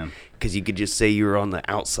in right in. because you could just say you were on the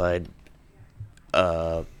outside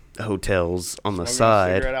hotels on the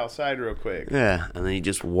side. outside real quick. Yeah, and then you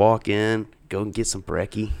just walk in, go and get some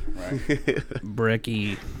brekkie. Right.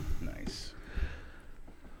 Brecky. Nice.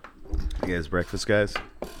 You guys breakfast guys?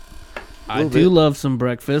 I Little do bit. love some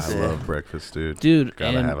breakfast. I love breakfast, dude. Dude,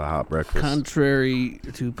 Gotta and have a hot breakfast. contrary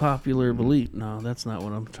to popular belief, no, that's not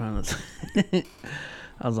what I'm trying to say.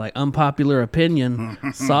 I was like, unpopular opinion,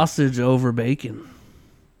 sausage over bacon.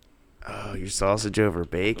 Oh, your sausage over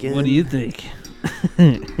bacon? What do you think?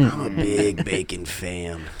 I'm a big bacon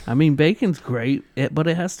fan. I mean, bacon's great, but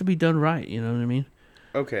it has to be done right. You know what I mean?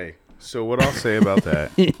 Okay, so what I'll say about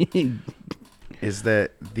that is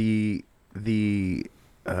that the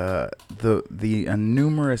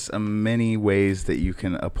numerous many ways that you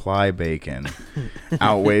can apply bacon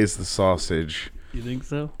outweighs the sausage. You think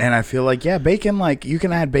so? And I feel like, yeah, bacon, like, you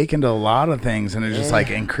can add bacon to a lot of things, and it just, like,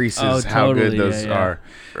 increases Oh, how good totally, those yeah. are.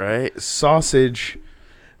 Right? Sausage,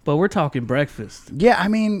 But we're talking breakfast. yeah, I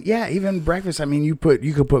mean, yeah, even breakfast, I mean, you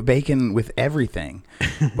could put bacon with everything.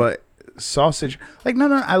 But sausage, like,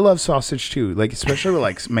 no, I love sausage, too. Like, especially with,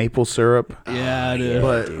 like, maple syrup. Yeah, I do.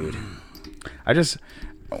 But Dude. I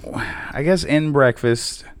guess in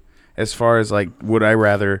breakfast, as far as, like, would I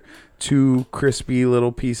rather 2 crispy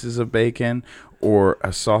little pieces of bacon or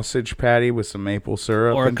a sausage patty with some maple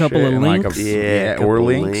syrup Or a and couple shit, of and like links? Yeah, or couple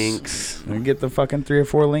links. links. And get the fucking 3 or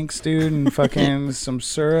 4 links, dude, and fucking some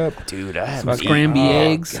syrup. Dude, I have Fucking- Scramby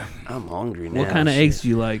eggs. I'm hungry now. What kind of shit. eggs do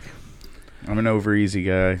you like? I'm an over easy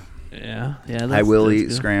guy. Yeah, yeah. I will that's eat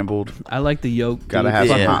good. scrambled. I like the yolk. Gotta dude. have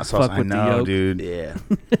some Yeah. hot sauce. Fuck I with the know, yolk. dude.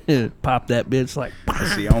 Yeah. Pop that bitch like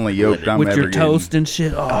That's the only yolk I'm with ever your toast and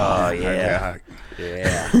shit. Oh, Oh, getting. yeah. I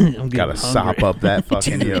Yeah. I'm getting gotta sop hungry. up that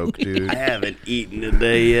fucking yolk, dude. I haven't eaten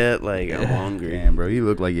today yet. Like, I'm hungry. Damn, bro, you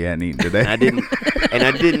look like you hadn't eaten today. I didn't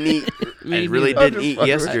eat. I Me really neither. didn't eat fucking-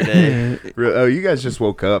 yesterday. Oh, you guys just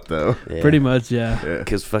woke up though. Pretty much, yeah. Yeah.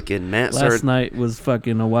 Because fucking Matt Last started. night was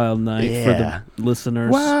fucking a wild night Yeah. for the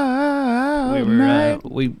listeners. Wow, We were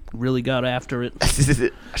we really got after it.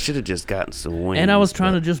 I should have just gotten some wings. And I was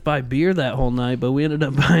trying but- to just buy beer that whole night, but we ended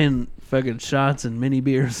up buying fucking shots and mini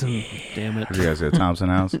beers and damn it. Did you guys go to Thompson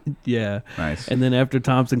House? Yeah. Nice. And then after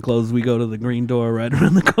Thompson closed, we go to the Green Door right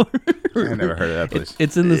around the corner. I never heard of that place.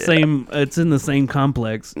 It's in the same. It's in the same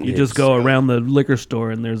complex. You just go around the liquor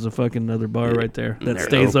store, and there's a fucking another bar right there that they're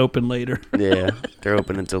stays open later. Yeah, they're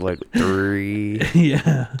open until like 3.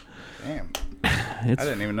 Yeah, Damn, it's I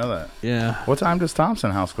didn't even know that. yeah What time does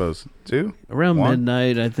Thompson House close? 2? around 1?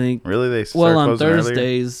 midnight. I think. Really? They start Well, on closing earlier?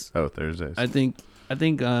 Thursdays, Oh, Thursdays. I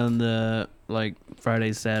think on the like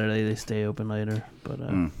Friday, Saturday they stay open later, but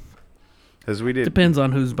Because we did. depends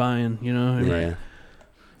on who's buying. You know, Yeah.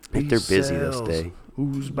 I think they're busy this Sells. day.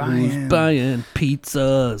 Who's buying? who's buying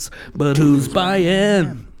pizzas, but who's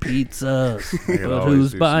buying pizzas. But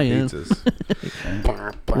who's buying?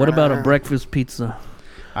 What about a breakfast pizza?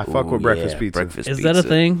 I fuck with breakfast pizza. Is that a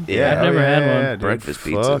thing? Yeah. I've never had one. Dude, breakfast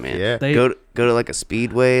pizza, man. Yeah. Go to like a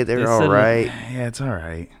Speedway. They're all right. Yeah, it's all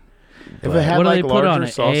right. If it had what do like they put on larger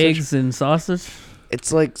it? sausage, Eggs and sausage?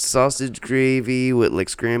 It's like sausage gravy with like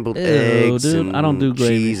scrambled eggs dude, and I don't do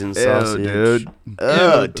gravy. cheese and sausage. Ew, dude.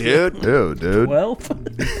 Oh, dude. Ew, dude. Well,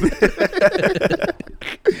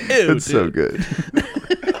 It's so good.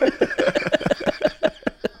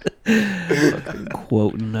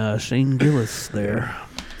 quoting Shane Gillis there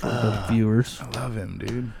for the viewers. I love him,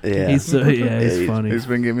 dude. Yeah. He's funny. He's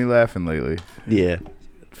been getting me laughing lately. Yeah.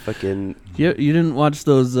 Fucking. You didn't watch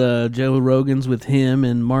those Joe Rogans with him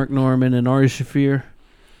and Mark Norman and Ari Shaffir?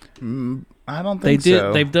 I don't think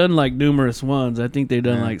so. They've done like numerous ones. I think they've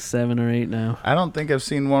done like 7 or 8 now. I don't think I've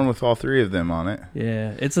seen one with all 3 of them on it.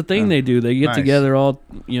 Yeah, it's a thing they do. They get nice. together all,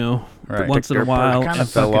 Right. once in a while. I kind of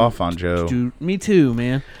fell off on Joe. Dude, me too,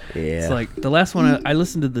 man. Yeah. It's like the last one I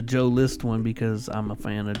listened to the Joe List one because I'm a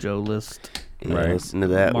fan of Joe List. Yeah, Right. listen to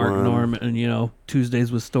that Mark one. Norman, and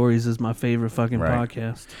Tuesdays with Stories is my favorite fucking Right.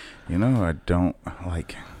 podcast. I don't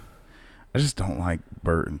like. I just don't like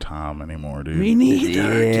Bert and Tom anymore, dude. Me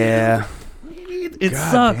neither. Yeah. It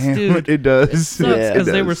God sucks, damn dude. It does. It sucks Yeah, because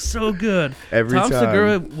it they were does. so good. Every Tom time.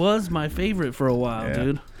 Segura was my favorite for a while, Yeah.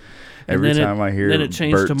 dude. Every then time I hear then it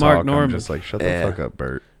changed Bert to Mark talk, Norman. I'm just like, shut Yeah. the fuck up,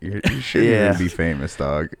 Bert. You shouldn't Yeah. even be famous,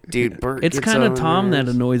 dog. Dude, Bert It's gets kind of on Tom that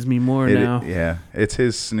nerves. annoys me more now. Yeah, it's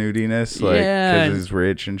his snootiness, like, Yeah. because he's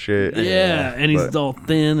rich and shit. Yeah, and he's But all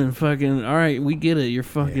thin and fucking. All right, we get it. You're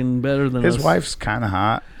fucking better than his us. wife's kind of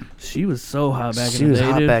hot. She was so hot back She in the was day,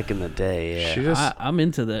 hot dude. back in the day, yeah. She just, I'm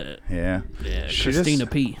into that. yeah. Yeah, She Christina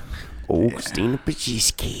just- P. Oh, Christina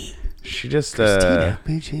Pajitsky. She just, Christina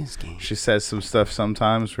Pajitsky. she says some stuff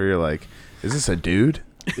sometimes where you're like, is this a dude?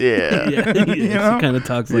 Yeah. Yeah, You know? she kind of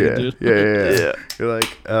talks like yeah, a dude. yeah. You're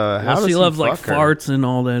like, how Well, does she he loves like fuck her? farts and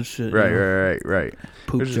all that shit. Right.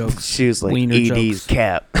 Poop There's- jokes. She was like Wiener ED's jokes.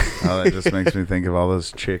 cap. Oh, that just makes me think of all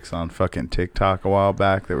those chicks on fucking TikTok a while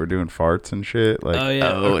back that were doing farts and shit. Like, Oh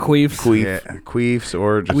yeah, Oh, or queefs. yeah, queefs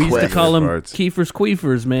or just We used to regular call them farts. Keefer's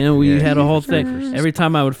Queefers, man. We Yeah, had a whole Keefer's thing. Queefers. Every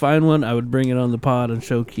time I would find one, I would bring it on the pod and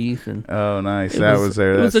show Keith. And Oh, nice. it That was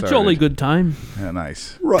there. It That was a jolly started. good time. Yeah,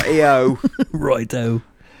 nice. Right-o. Righto.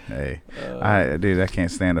 Hey, I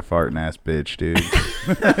can't stand a farting ass bitch, dude.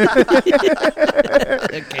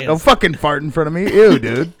 Don't fucking fart in front of me. Ew,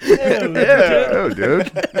 dude. Ew,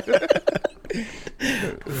 dude.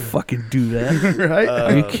 Fucking do that. Right?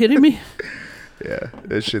 Are you kidding me? Yeah,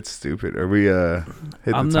 this shit's stupid. Are we hit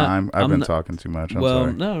I'm the not- time? I've I'm been not- talking too much. I'm Well,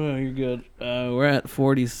 sorry. no, you're good. We're at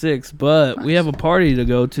 46, but we have a party to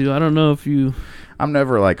go to. I don't know if you I'm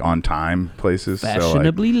never like on time places. So like,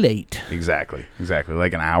 fashionably late. exactly.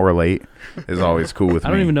 Like an hour late is always cool with me.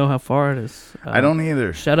 I don't even know how far it is. I don't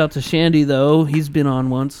either. Shout out to Shandy though. He's been on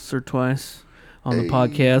once or twice on the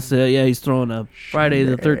podcast. Yeah, he's throwing a Friday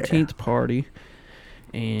the 13th party,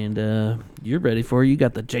 and you're ready for it. You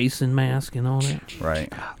got the Jason mask and all that.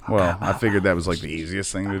 Right. Well, I figured that was like the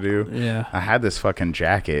easiest thing to do. Yeah. I had this fucking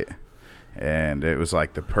jacket, and it was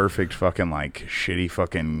like the perfect fucking like shitty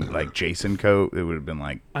fucking like Jason coat. It would have been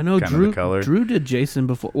like I know kind of the color. Drew did Jason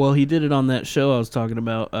before. Well, he did it on that show I was talking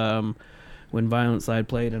about when Violent Side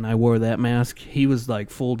played, and I wore that mask. He was like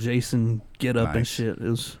full Jason get up and Nice. shit. It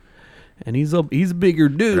was, and he's a bigger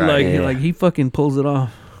dude. Right. Yeah. Like he fucking pulls it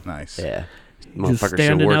off. Nice. Yeah. Just Motherfucker should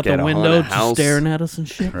standing work out the at a window, haunted just house. staring at us and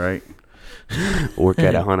shit. Right. Work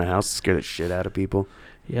at a haunted house, scare the shit out of people.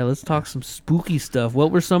 Yeah, let's talk some spooky stuff.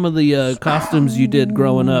 What were some of the costumes you did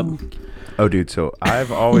growing up? Oh, dude. So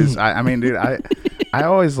I've always. I mean, dude. I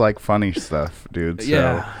always like funny stuff, dude. So,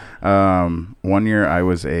 Yeah. 1 year I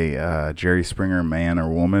was a Jerry Springer man or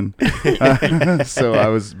woman. So I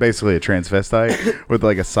was basically a transvestite with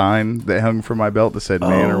like a sign that hung from my belt that said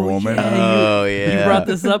man or woman. Oh, You yeah. brought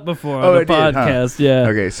this up before on Oh, the I did, huh? podcast. Yeah.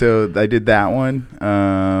 Okay, so I did that one.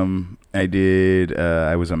 I did.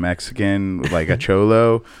 I was a Mexican with like a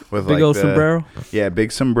cholo with Big like old the, sombrero. Yeah,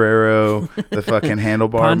 big sombrero, the fucking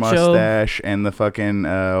handlebar Poncho. mustache, and the fucking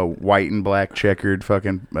white and black checkered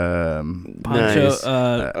fucking Poncho. Nice.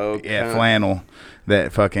 yeah, flannel.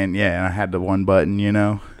 That fucking and I had the one button, you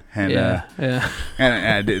know. And yeah. and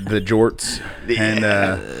I did the jorts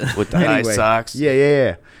and with the high anyway, socks.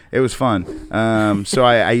 Yeah. It was fun. So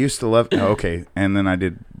I used to love. Okay, and then I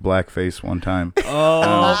did blackface one time.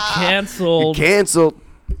 Oh, canceled. Canceled.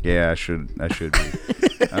 Yeah, I should be.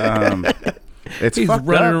 It's He's fucked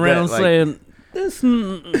running up around that, like, saying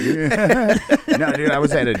No, dude, I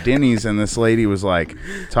was at a Denny's and this lady was like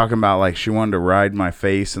talking about like she wanted to ride my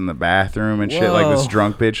face in the bathroom and shit. Like this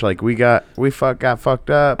drunk bitch. Like we got fucked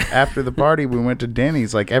up after the party. We went to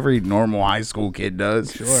Denny's like every normal high school kid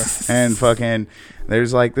does. Sure. And fucking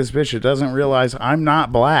there's like this bitch that doesn't realize I'm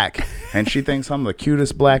not black, and she thinks I'm the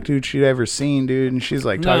cutest black dude she'd ever seen, dude. And she's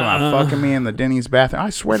like talking about fucking me in the Denny's bathroom. I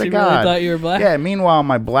swear to God. Really thought you were black? Yeah. Meanwhile,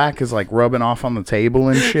 my black is like rubbing off on the table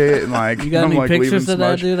and shit, and like you got I'm any like pictures of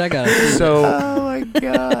that, smudge. dude? I got it. So Oh my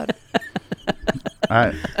God.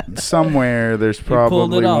 somewhere there's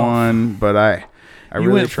probably one, but I You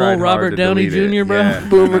really went tried full hard Robert to Downey delete it. Jr., bro? Yeah,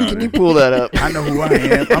 Boomer, can you pull that up? I know who I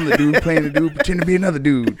am. I'm the dude playing the dude, pretend to be another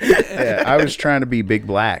dude. Yeah, I was trying to be Big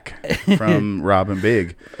Black from Robin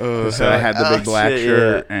Big. So I had the big black shit,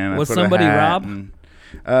 shirt, and Was I put somebody a hat Rob?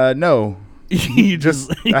 and, no, You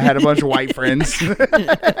just I had a bunch of white friends.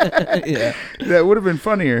 yeah. That would have been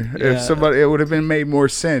funnier Yeah. if somebody. It would have been made more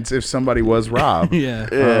sense if somebody was Rob. Yeah.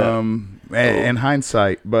 In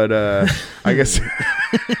hindsight, but I guess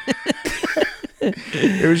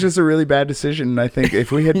it was just a really bad decision. And I think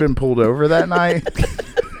if we had been pulled over that night,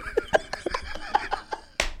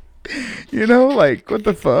 you know, like what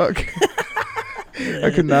the fuck?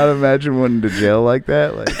 I could not imagine going to jail like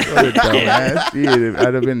that. Like what a dumbass. Dude,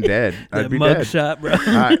 I'd have been dead. I'd That be mug dead. shot, bro.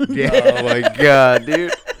 Yeah. Oh my God,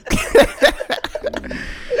 dude.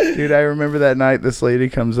 Dude, I remember that night this lady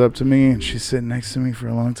comes up to me and she's sitting next to me for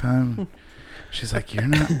a long time. She's like, You're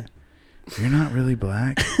not really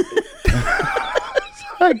black. It's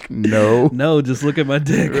like, no. No, just look at my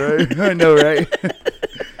dick. Right? I know, right?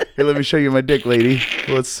 Here, let me show you my dick, lady.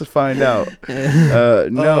 Let's find out. No.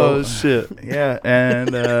 Oh shit. Yeah, and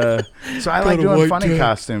so I like a doing white funny dick.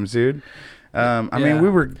 costumes, dude. I Yeah. mean, we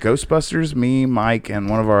were Ghostbusters, me, Mike, and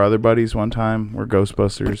one of our other buddies one time. We're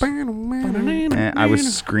Ghostbusters. And I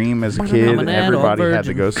was Scream as a kid. an adult Everybody had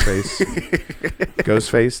the virgin. Ghostface.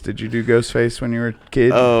 Ghostface? Did you do Ghostface when you were a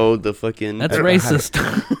kid? Oh, the fucking. That's racist.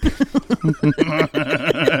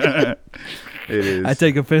 It is. I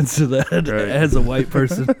take offense to that Right. as a white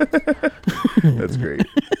person. That's great.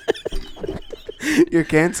 You're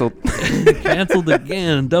canceled. Canceled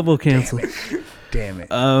again, double canceled. Damn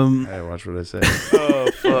it. Um, I watch what I say.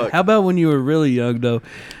 Oh fuck. how about when you were really young though?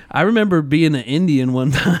 I remember being an Indian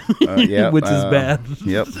one time, Yeah, which is bad.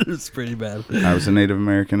 Yep. It's pretty bad. I was a Native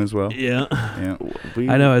American as well. Yeah, Yeah.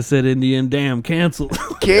 I know. I said Indian. Damn, canceled.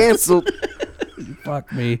 Canceled.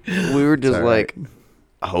 Fuck me. We were just all right. like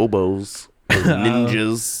hobos, or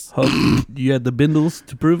ninjas. Hope you had the bindles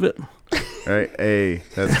to prove it. Right. Hey,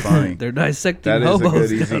 that's funny. They're dissecting That is a hobos.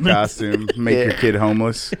 good easy down there. costume. Make your kid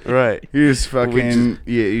homeless. Right. You just fucking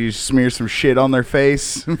you smear some shit on their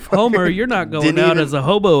face. Homer, you're not going Didn't out even- as a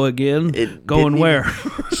hobo again. It Going didn't where?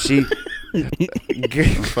 She.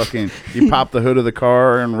 Fucking you pop the hood of the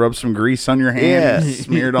car and rub some grease on your hand, Yeah.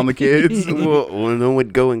 smear it on the kids. Well, then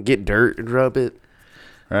we'd go and get dirt and rub it.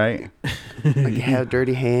 Right. Like have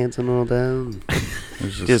dirty hands and all that.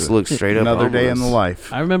 It's Just look straight up. another day in the homeless.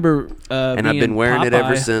 life. I remember, And I've been being wearing it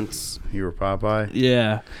ever Popeye. since. You were Popeye.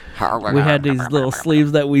 Yeah, we had these little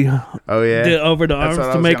sleeves that we Oh yeah. did over the That's arms what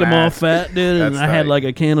I to was make them gonna all ask. fat, dude. And That's I had tight. like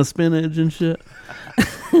a can of spinach and shit.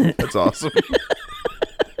 That's awesome.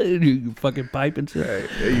 You fucking pipe and shit.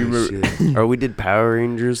 Right. You remember, Shit. Or we did Power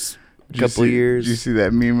Rangers a did you couple see- years. Did you see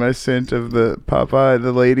that meme I sent of the Popeye,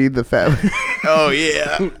 the lady, the fat? Oh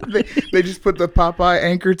yeah. they just put the Popeye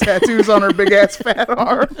anchor tattoos on her big ass fat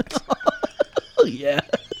arms. Oh yeah.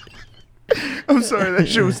 I'm sorry, that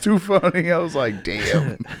shit was too funny. I was like,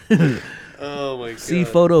 damn. Oh my god. See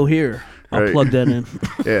photo here. I'll Right. plug that in.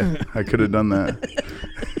 Yeah, I could have done that.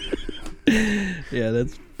 Yeah,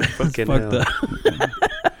 that's Fucking fucked hell. up.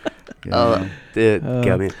 Yeah, Oh, man. dude,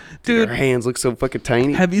 got me. dude. Her hands look so fucking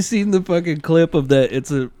tiny. Have you seen the fucking clip of that?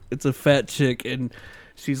 It's a fat chick and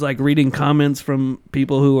she's like reading comments from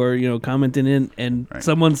people who are, commenting in, and Right.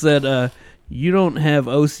 someone said, you don't have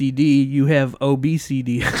OCD, you have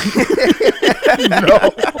obesity.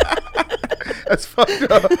 No. That's fucked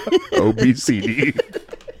up. Obesity.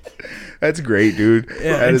 That's great, dude.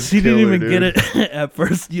 Yeah, That and is she didn't killer, even dude. get it at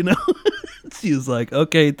first, She was like,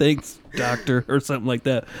 okay, thanks, doctor, or something like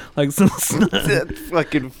that. Like some That's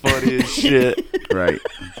fucking funny as shit. Right.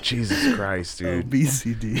 Jesus Christ, dude.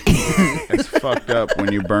 obesity. It's fucked up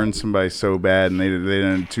when you burn somebody so bad and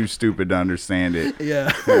they're too stupid to understand it.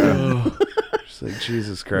 Yeah. It's like,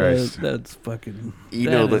 Jesus Christ. That's fucking. You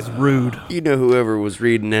that know is that- rude. You know, whoever was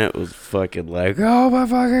reading that was fucking like, oh my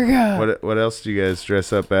fucking god. What else do you guys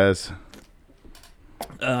dress up as?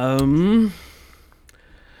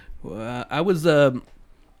 Well, I was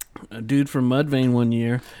a dude from Mudvayne one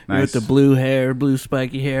year. Nice. With the blue hair, blue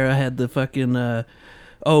spiky hair. I had the fucking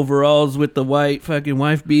overalls with the white fucking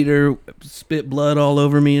wife beater, spit blood all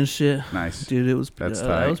over me and shit. Nice. Dude, it was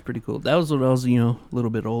that was pretty cool. That was when I was, a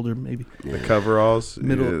little bit older, maybe. The coveralls?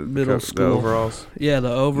 Middle school. The overalls? Yeah,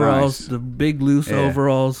 the overalls, Nice. the big loose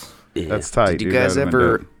overalls. Yeah. That's tight, Did you dude. guys That'd have been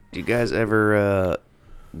ever? Do you guys ever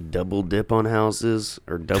double dip on houses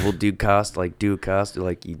or double do cost like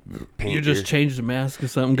you paint? You just change the mask or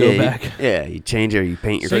something, go back. You change it or you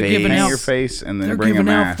paint your So face. giving Paint out- your face and then They're bring a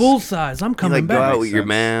giving out mask. full size. I'm You coming go back. out with your sense.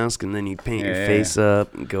 mask and then you paint your Yeah. face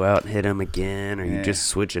up and go out and hit them again, or you Yeah. just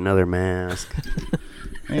switch another mask.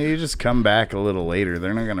 Hey, you just come back a little later.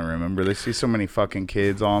 They're not gonna remember. They see so many fucking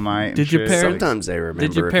kids all night. And Did your shit. parents- Sometimes they remember.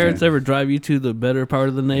 Did your if parents you- ever drive you to the better part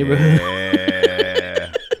of the neighborhood?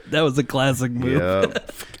 Yeah. That was a classic move.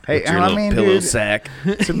 Yep. Hey, with your and I little mean, pillow dude, sack.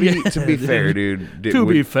 to be fair, dude. To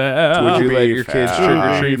be fair. Would you be let your kids fair. trick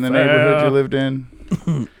or treat in the neighborhood you lived in?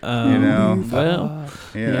 Well,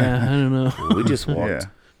 Yeah. I don't know. We just walked Yeah.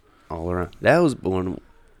 all around. That was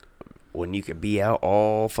when you could be out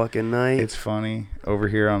all fucking night. It's funny over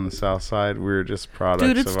here on the south side. We're just products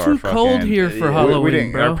Dude, it's of our too fucking. cold here for we Halloween, we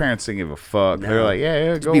didn't. bro. Our parents didn't give a fuck. No. They're like,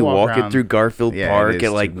 yeah, to go be walk walking around. through Garfield Yeah, it Park is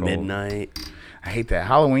at like too cold. midnight. I hate that.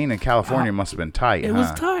 Halloween in California must have been tight. It huh?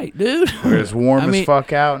 was tight, dude. Where it's warm I mean, as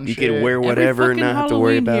fuck out and You shit. could wear Every whatever and fucking not have to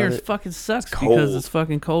worry Halloween about here it. fucking sucks It's because cold. it's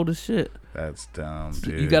fucking cold as shit. That's dumb,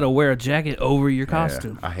 dude. You got to wear a jacket over your Yeah,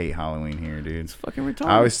 costume. I hate Halloween here, dude. It's fucking retarded.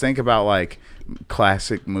 I always think about like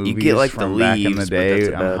classic movies get, like, from the back in the leaves, but that's day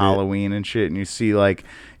about on it. Halloween and shit, and you see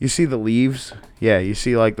the leaves. Yeah, you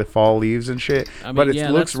see like the fall leaves and shit. I But mean, it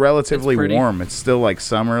yeah, looks that's relatively pretty. warm. It's still like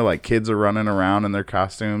summer. Like kids are running around in their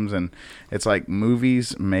costumes, and it's like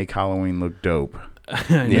movies make Halloween look dope.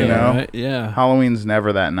 I you know? right? Yeah. Halloween's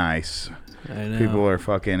never that nice. I know. People are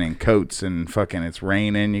fucking in coats and fucking it's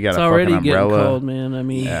raining. You got it's a already fucking getting umbrella. cold, man. I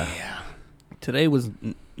mean, Yeah, today was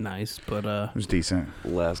nice, but it was decent.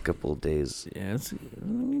 Last couple of days. yeah, it's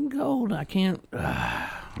cold. I can't.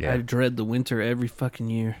 Yeah. I dread the winter every fucking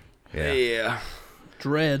year. Yeah,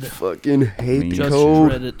 Dread. Fucking hate Me the Just cold.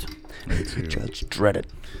 dread it. me too. Just dread it.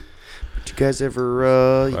 But you guys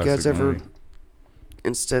ever? Classic movie.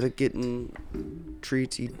 Instead of getting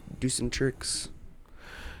treats, you do some tricks.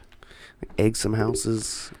 Like egg some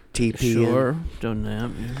houses, TP, Sure, done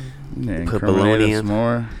that. Yeah, Put incriminate bologna us in.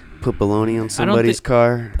 more. put bologna on somebody's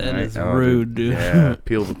car. That Right? is Oh, rude, dude. Yeah,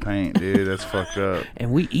 peel the paint, dude. That's fucked up.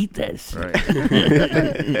 And we eat that shit.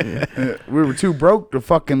 Right. We were too broke to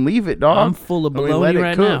fucking leave it, dog. I'm full of I mean, let bologna it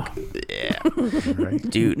right cook. now. Yeah. Right?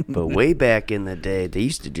 Dude, but way back in the day, they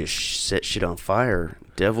used to just set shit on fire.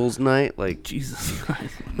 Devil's Night, like, Jesus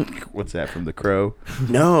Christ. What's that from The Crow?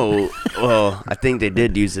 no. Well, I think they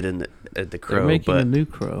did use it in at the Crow, They're making but a new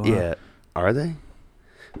Crow. Huh? yeah, are they?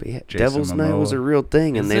 But yeah, Jason Devil's Night was Momoa. a real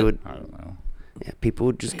thing, and Is they it? would, I don't know. yeah, people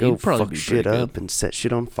would just He'd go probably fuck be shit pretty up and set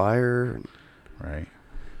shit on fire. And Right.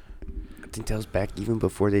 I think that was back even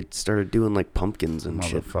before they started doing like pumpkins and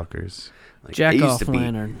shit. Motherfuckers. Like, Jack it used off to be-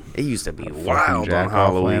 lantern. It used to be Fucking wild Jack on off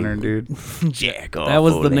Halloween, lantern, dude. Jack off. That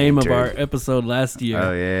was the name of lantern. our episode last year.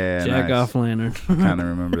 Oh yeah. Jack nice. off lantern. Kind of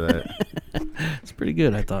remember that. It's pretty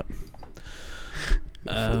good, I thought.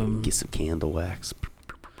 Get some candle wax.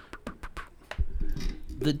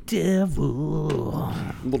 The devil.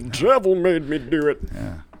 The devil made me do it.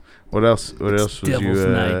 Yeah. What else? What else was Devil's you?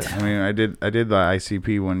 Night. I mean, I did the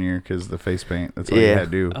ICP one year because the face paint. That's all you Yeah.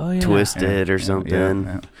 had to do. Oh yeah. Twisted Yeah, or yeah, something.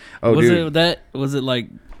 yeah. Oh, was dude. it that? Was it like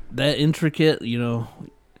that intricate? You know,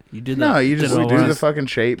 you did that. No, you did just it all do right. the fucking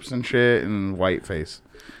shapes and shit and white face.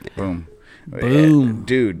 Boom. Boom.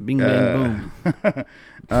 Dude. Bing bang boom.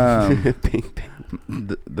 Pink, pink.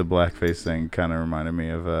 The blackface thing kind of reminded me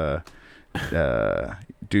of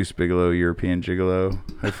Deuce Bigelow, European Gigolo.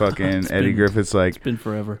 Fucking Eddie been- Griffith's like It's been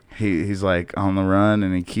forever. he's like on the run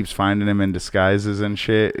and he keeps finding him in disguises and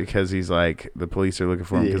shit because he's like the police are looking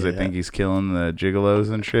for him because they Yeah. think he's killing the gigolos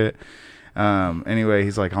and shit. Anyway,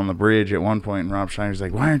 he's like on the bridge at one point and Rob Schneider's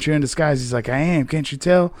like, "Why aren't you in disguise?" He's like, "I am, can't you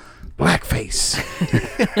tell? Blackface."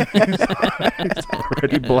 He's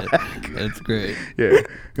already black. That's great. Yeah, it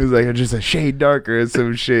was like just a shade darker and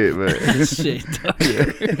some shit, but Shade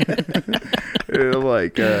darker. I'm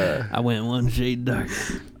like, I went one shade darker.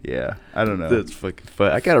 yeah, I don't know. That's fucking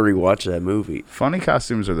fun. I gotta rewatch that movie. Funny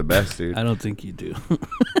costumes are the best, dude. I don't think you do.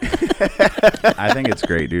 I think it's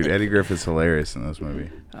great, dude. Eddie Griffith's hilarious in this movie.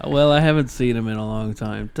 Well, I haven't seen him in a long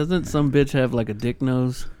time. Doesn't some bitch have like a dick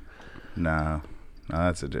nose? No,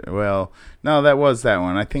 that's a well. No, that was that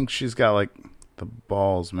one. I think she's got like the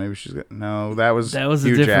balls. Maybe she's got no. That was Hugh a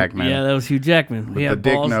different Jackman. Yeah, that was Hugh Jackman. He had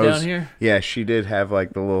balls down here. Yeah, she did have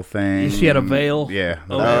like the little thing. She had a veil. Yeah.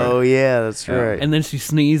 Oh yeah, that's right. And then she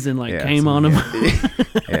sneezed and came on him.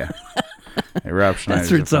 Yeah. Hey, Rob Schneider's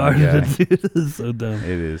That's retarded. Dude, this is so dumb. It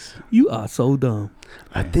is. You are so dumb.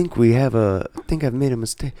 I think I've made a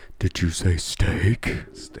mistake. Did you say steak?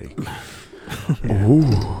 Steak.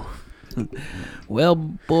 Ooh. Well,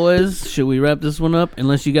 boys, should we wrap this one up?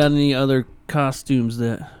 Unless you got any other costumes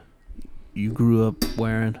that you grew up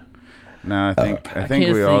wearing. No, I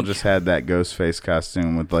think we all just had that Ghostface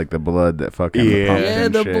costume with like the blood that fucking pumped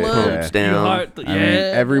and the shit. blood Pumps down. I mean,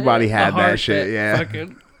 everybody had that shit. Yeah,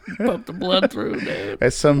 fucking pump the blood through, dude.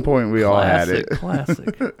 At some point, we all had it.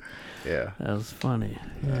 Classic. Yeah, that was funny.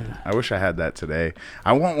 Yeah. I wish I had that today.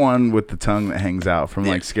 I want one with the tongue that hangs out from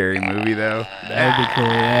like Scary Movie though. That'd be cool.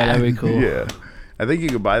 Yeah, that'd be cool. Yeah, I think you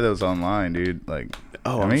could buy those online, dude. Like,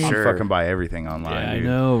 oh, I mean, sure. you can fucking buy everything online. Yeah, dude. I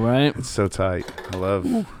know, right? It's so tight. I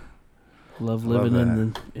love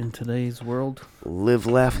living in today's world. Live,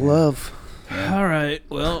 laugh, love. Yeah. All right.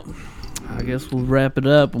 Well, I guess we'll wrap it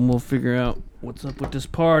up and we'll figure out what's up with this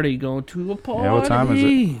party. Going to a party. Yeah, what time is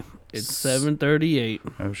it? It's 7:38.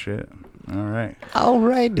 Oh shit! All right. All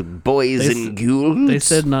right, boys and ghouls. They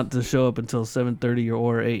said not to show up until 7:30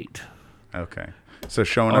 or 8. Okay. So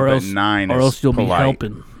showing up at 9 or is else you'll polite. be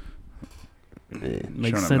helping. It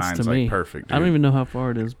makes sense to me. Like perfect. Dude. I don't even know how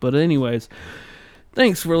far it is, but anyways,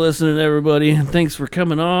 thanks for listening, everybody, and thanks for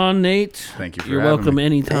coming on, Nate. Thank you. You're welcome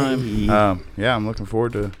anytime. Hey. Yeah, I'm looking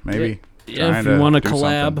forward to maybe. Yeah, if you want to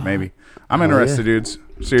collab, maybe. I'm interested, dudes.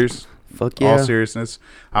 Serious. Fuck yeah. All seriousness,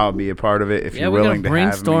 I'll be a part of it if you're willing to have me. Yeah, we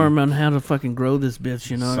gotta brainstorm on how to fucking grow this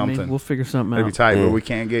bitch, you know what I mean? We'll figure something out. Maybe tight, but we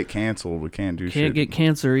can't get canceled. We can't do shit. Can't get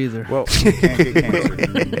cancer either. Well, we can't get cancer.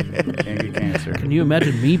 Can't get cancer. Can you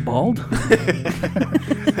imagine me bald?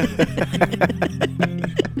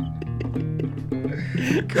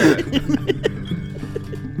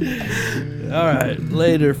 All right,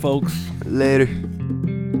 later, folks. Later.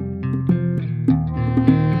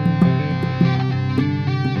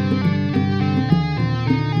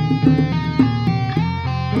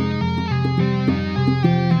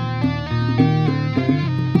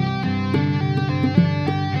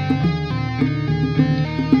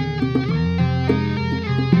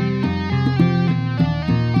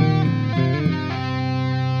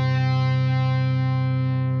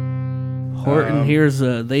 Horton hears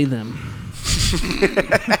they them.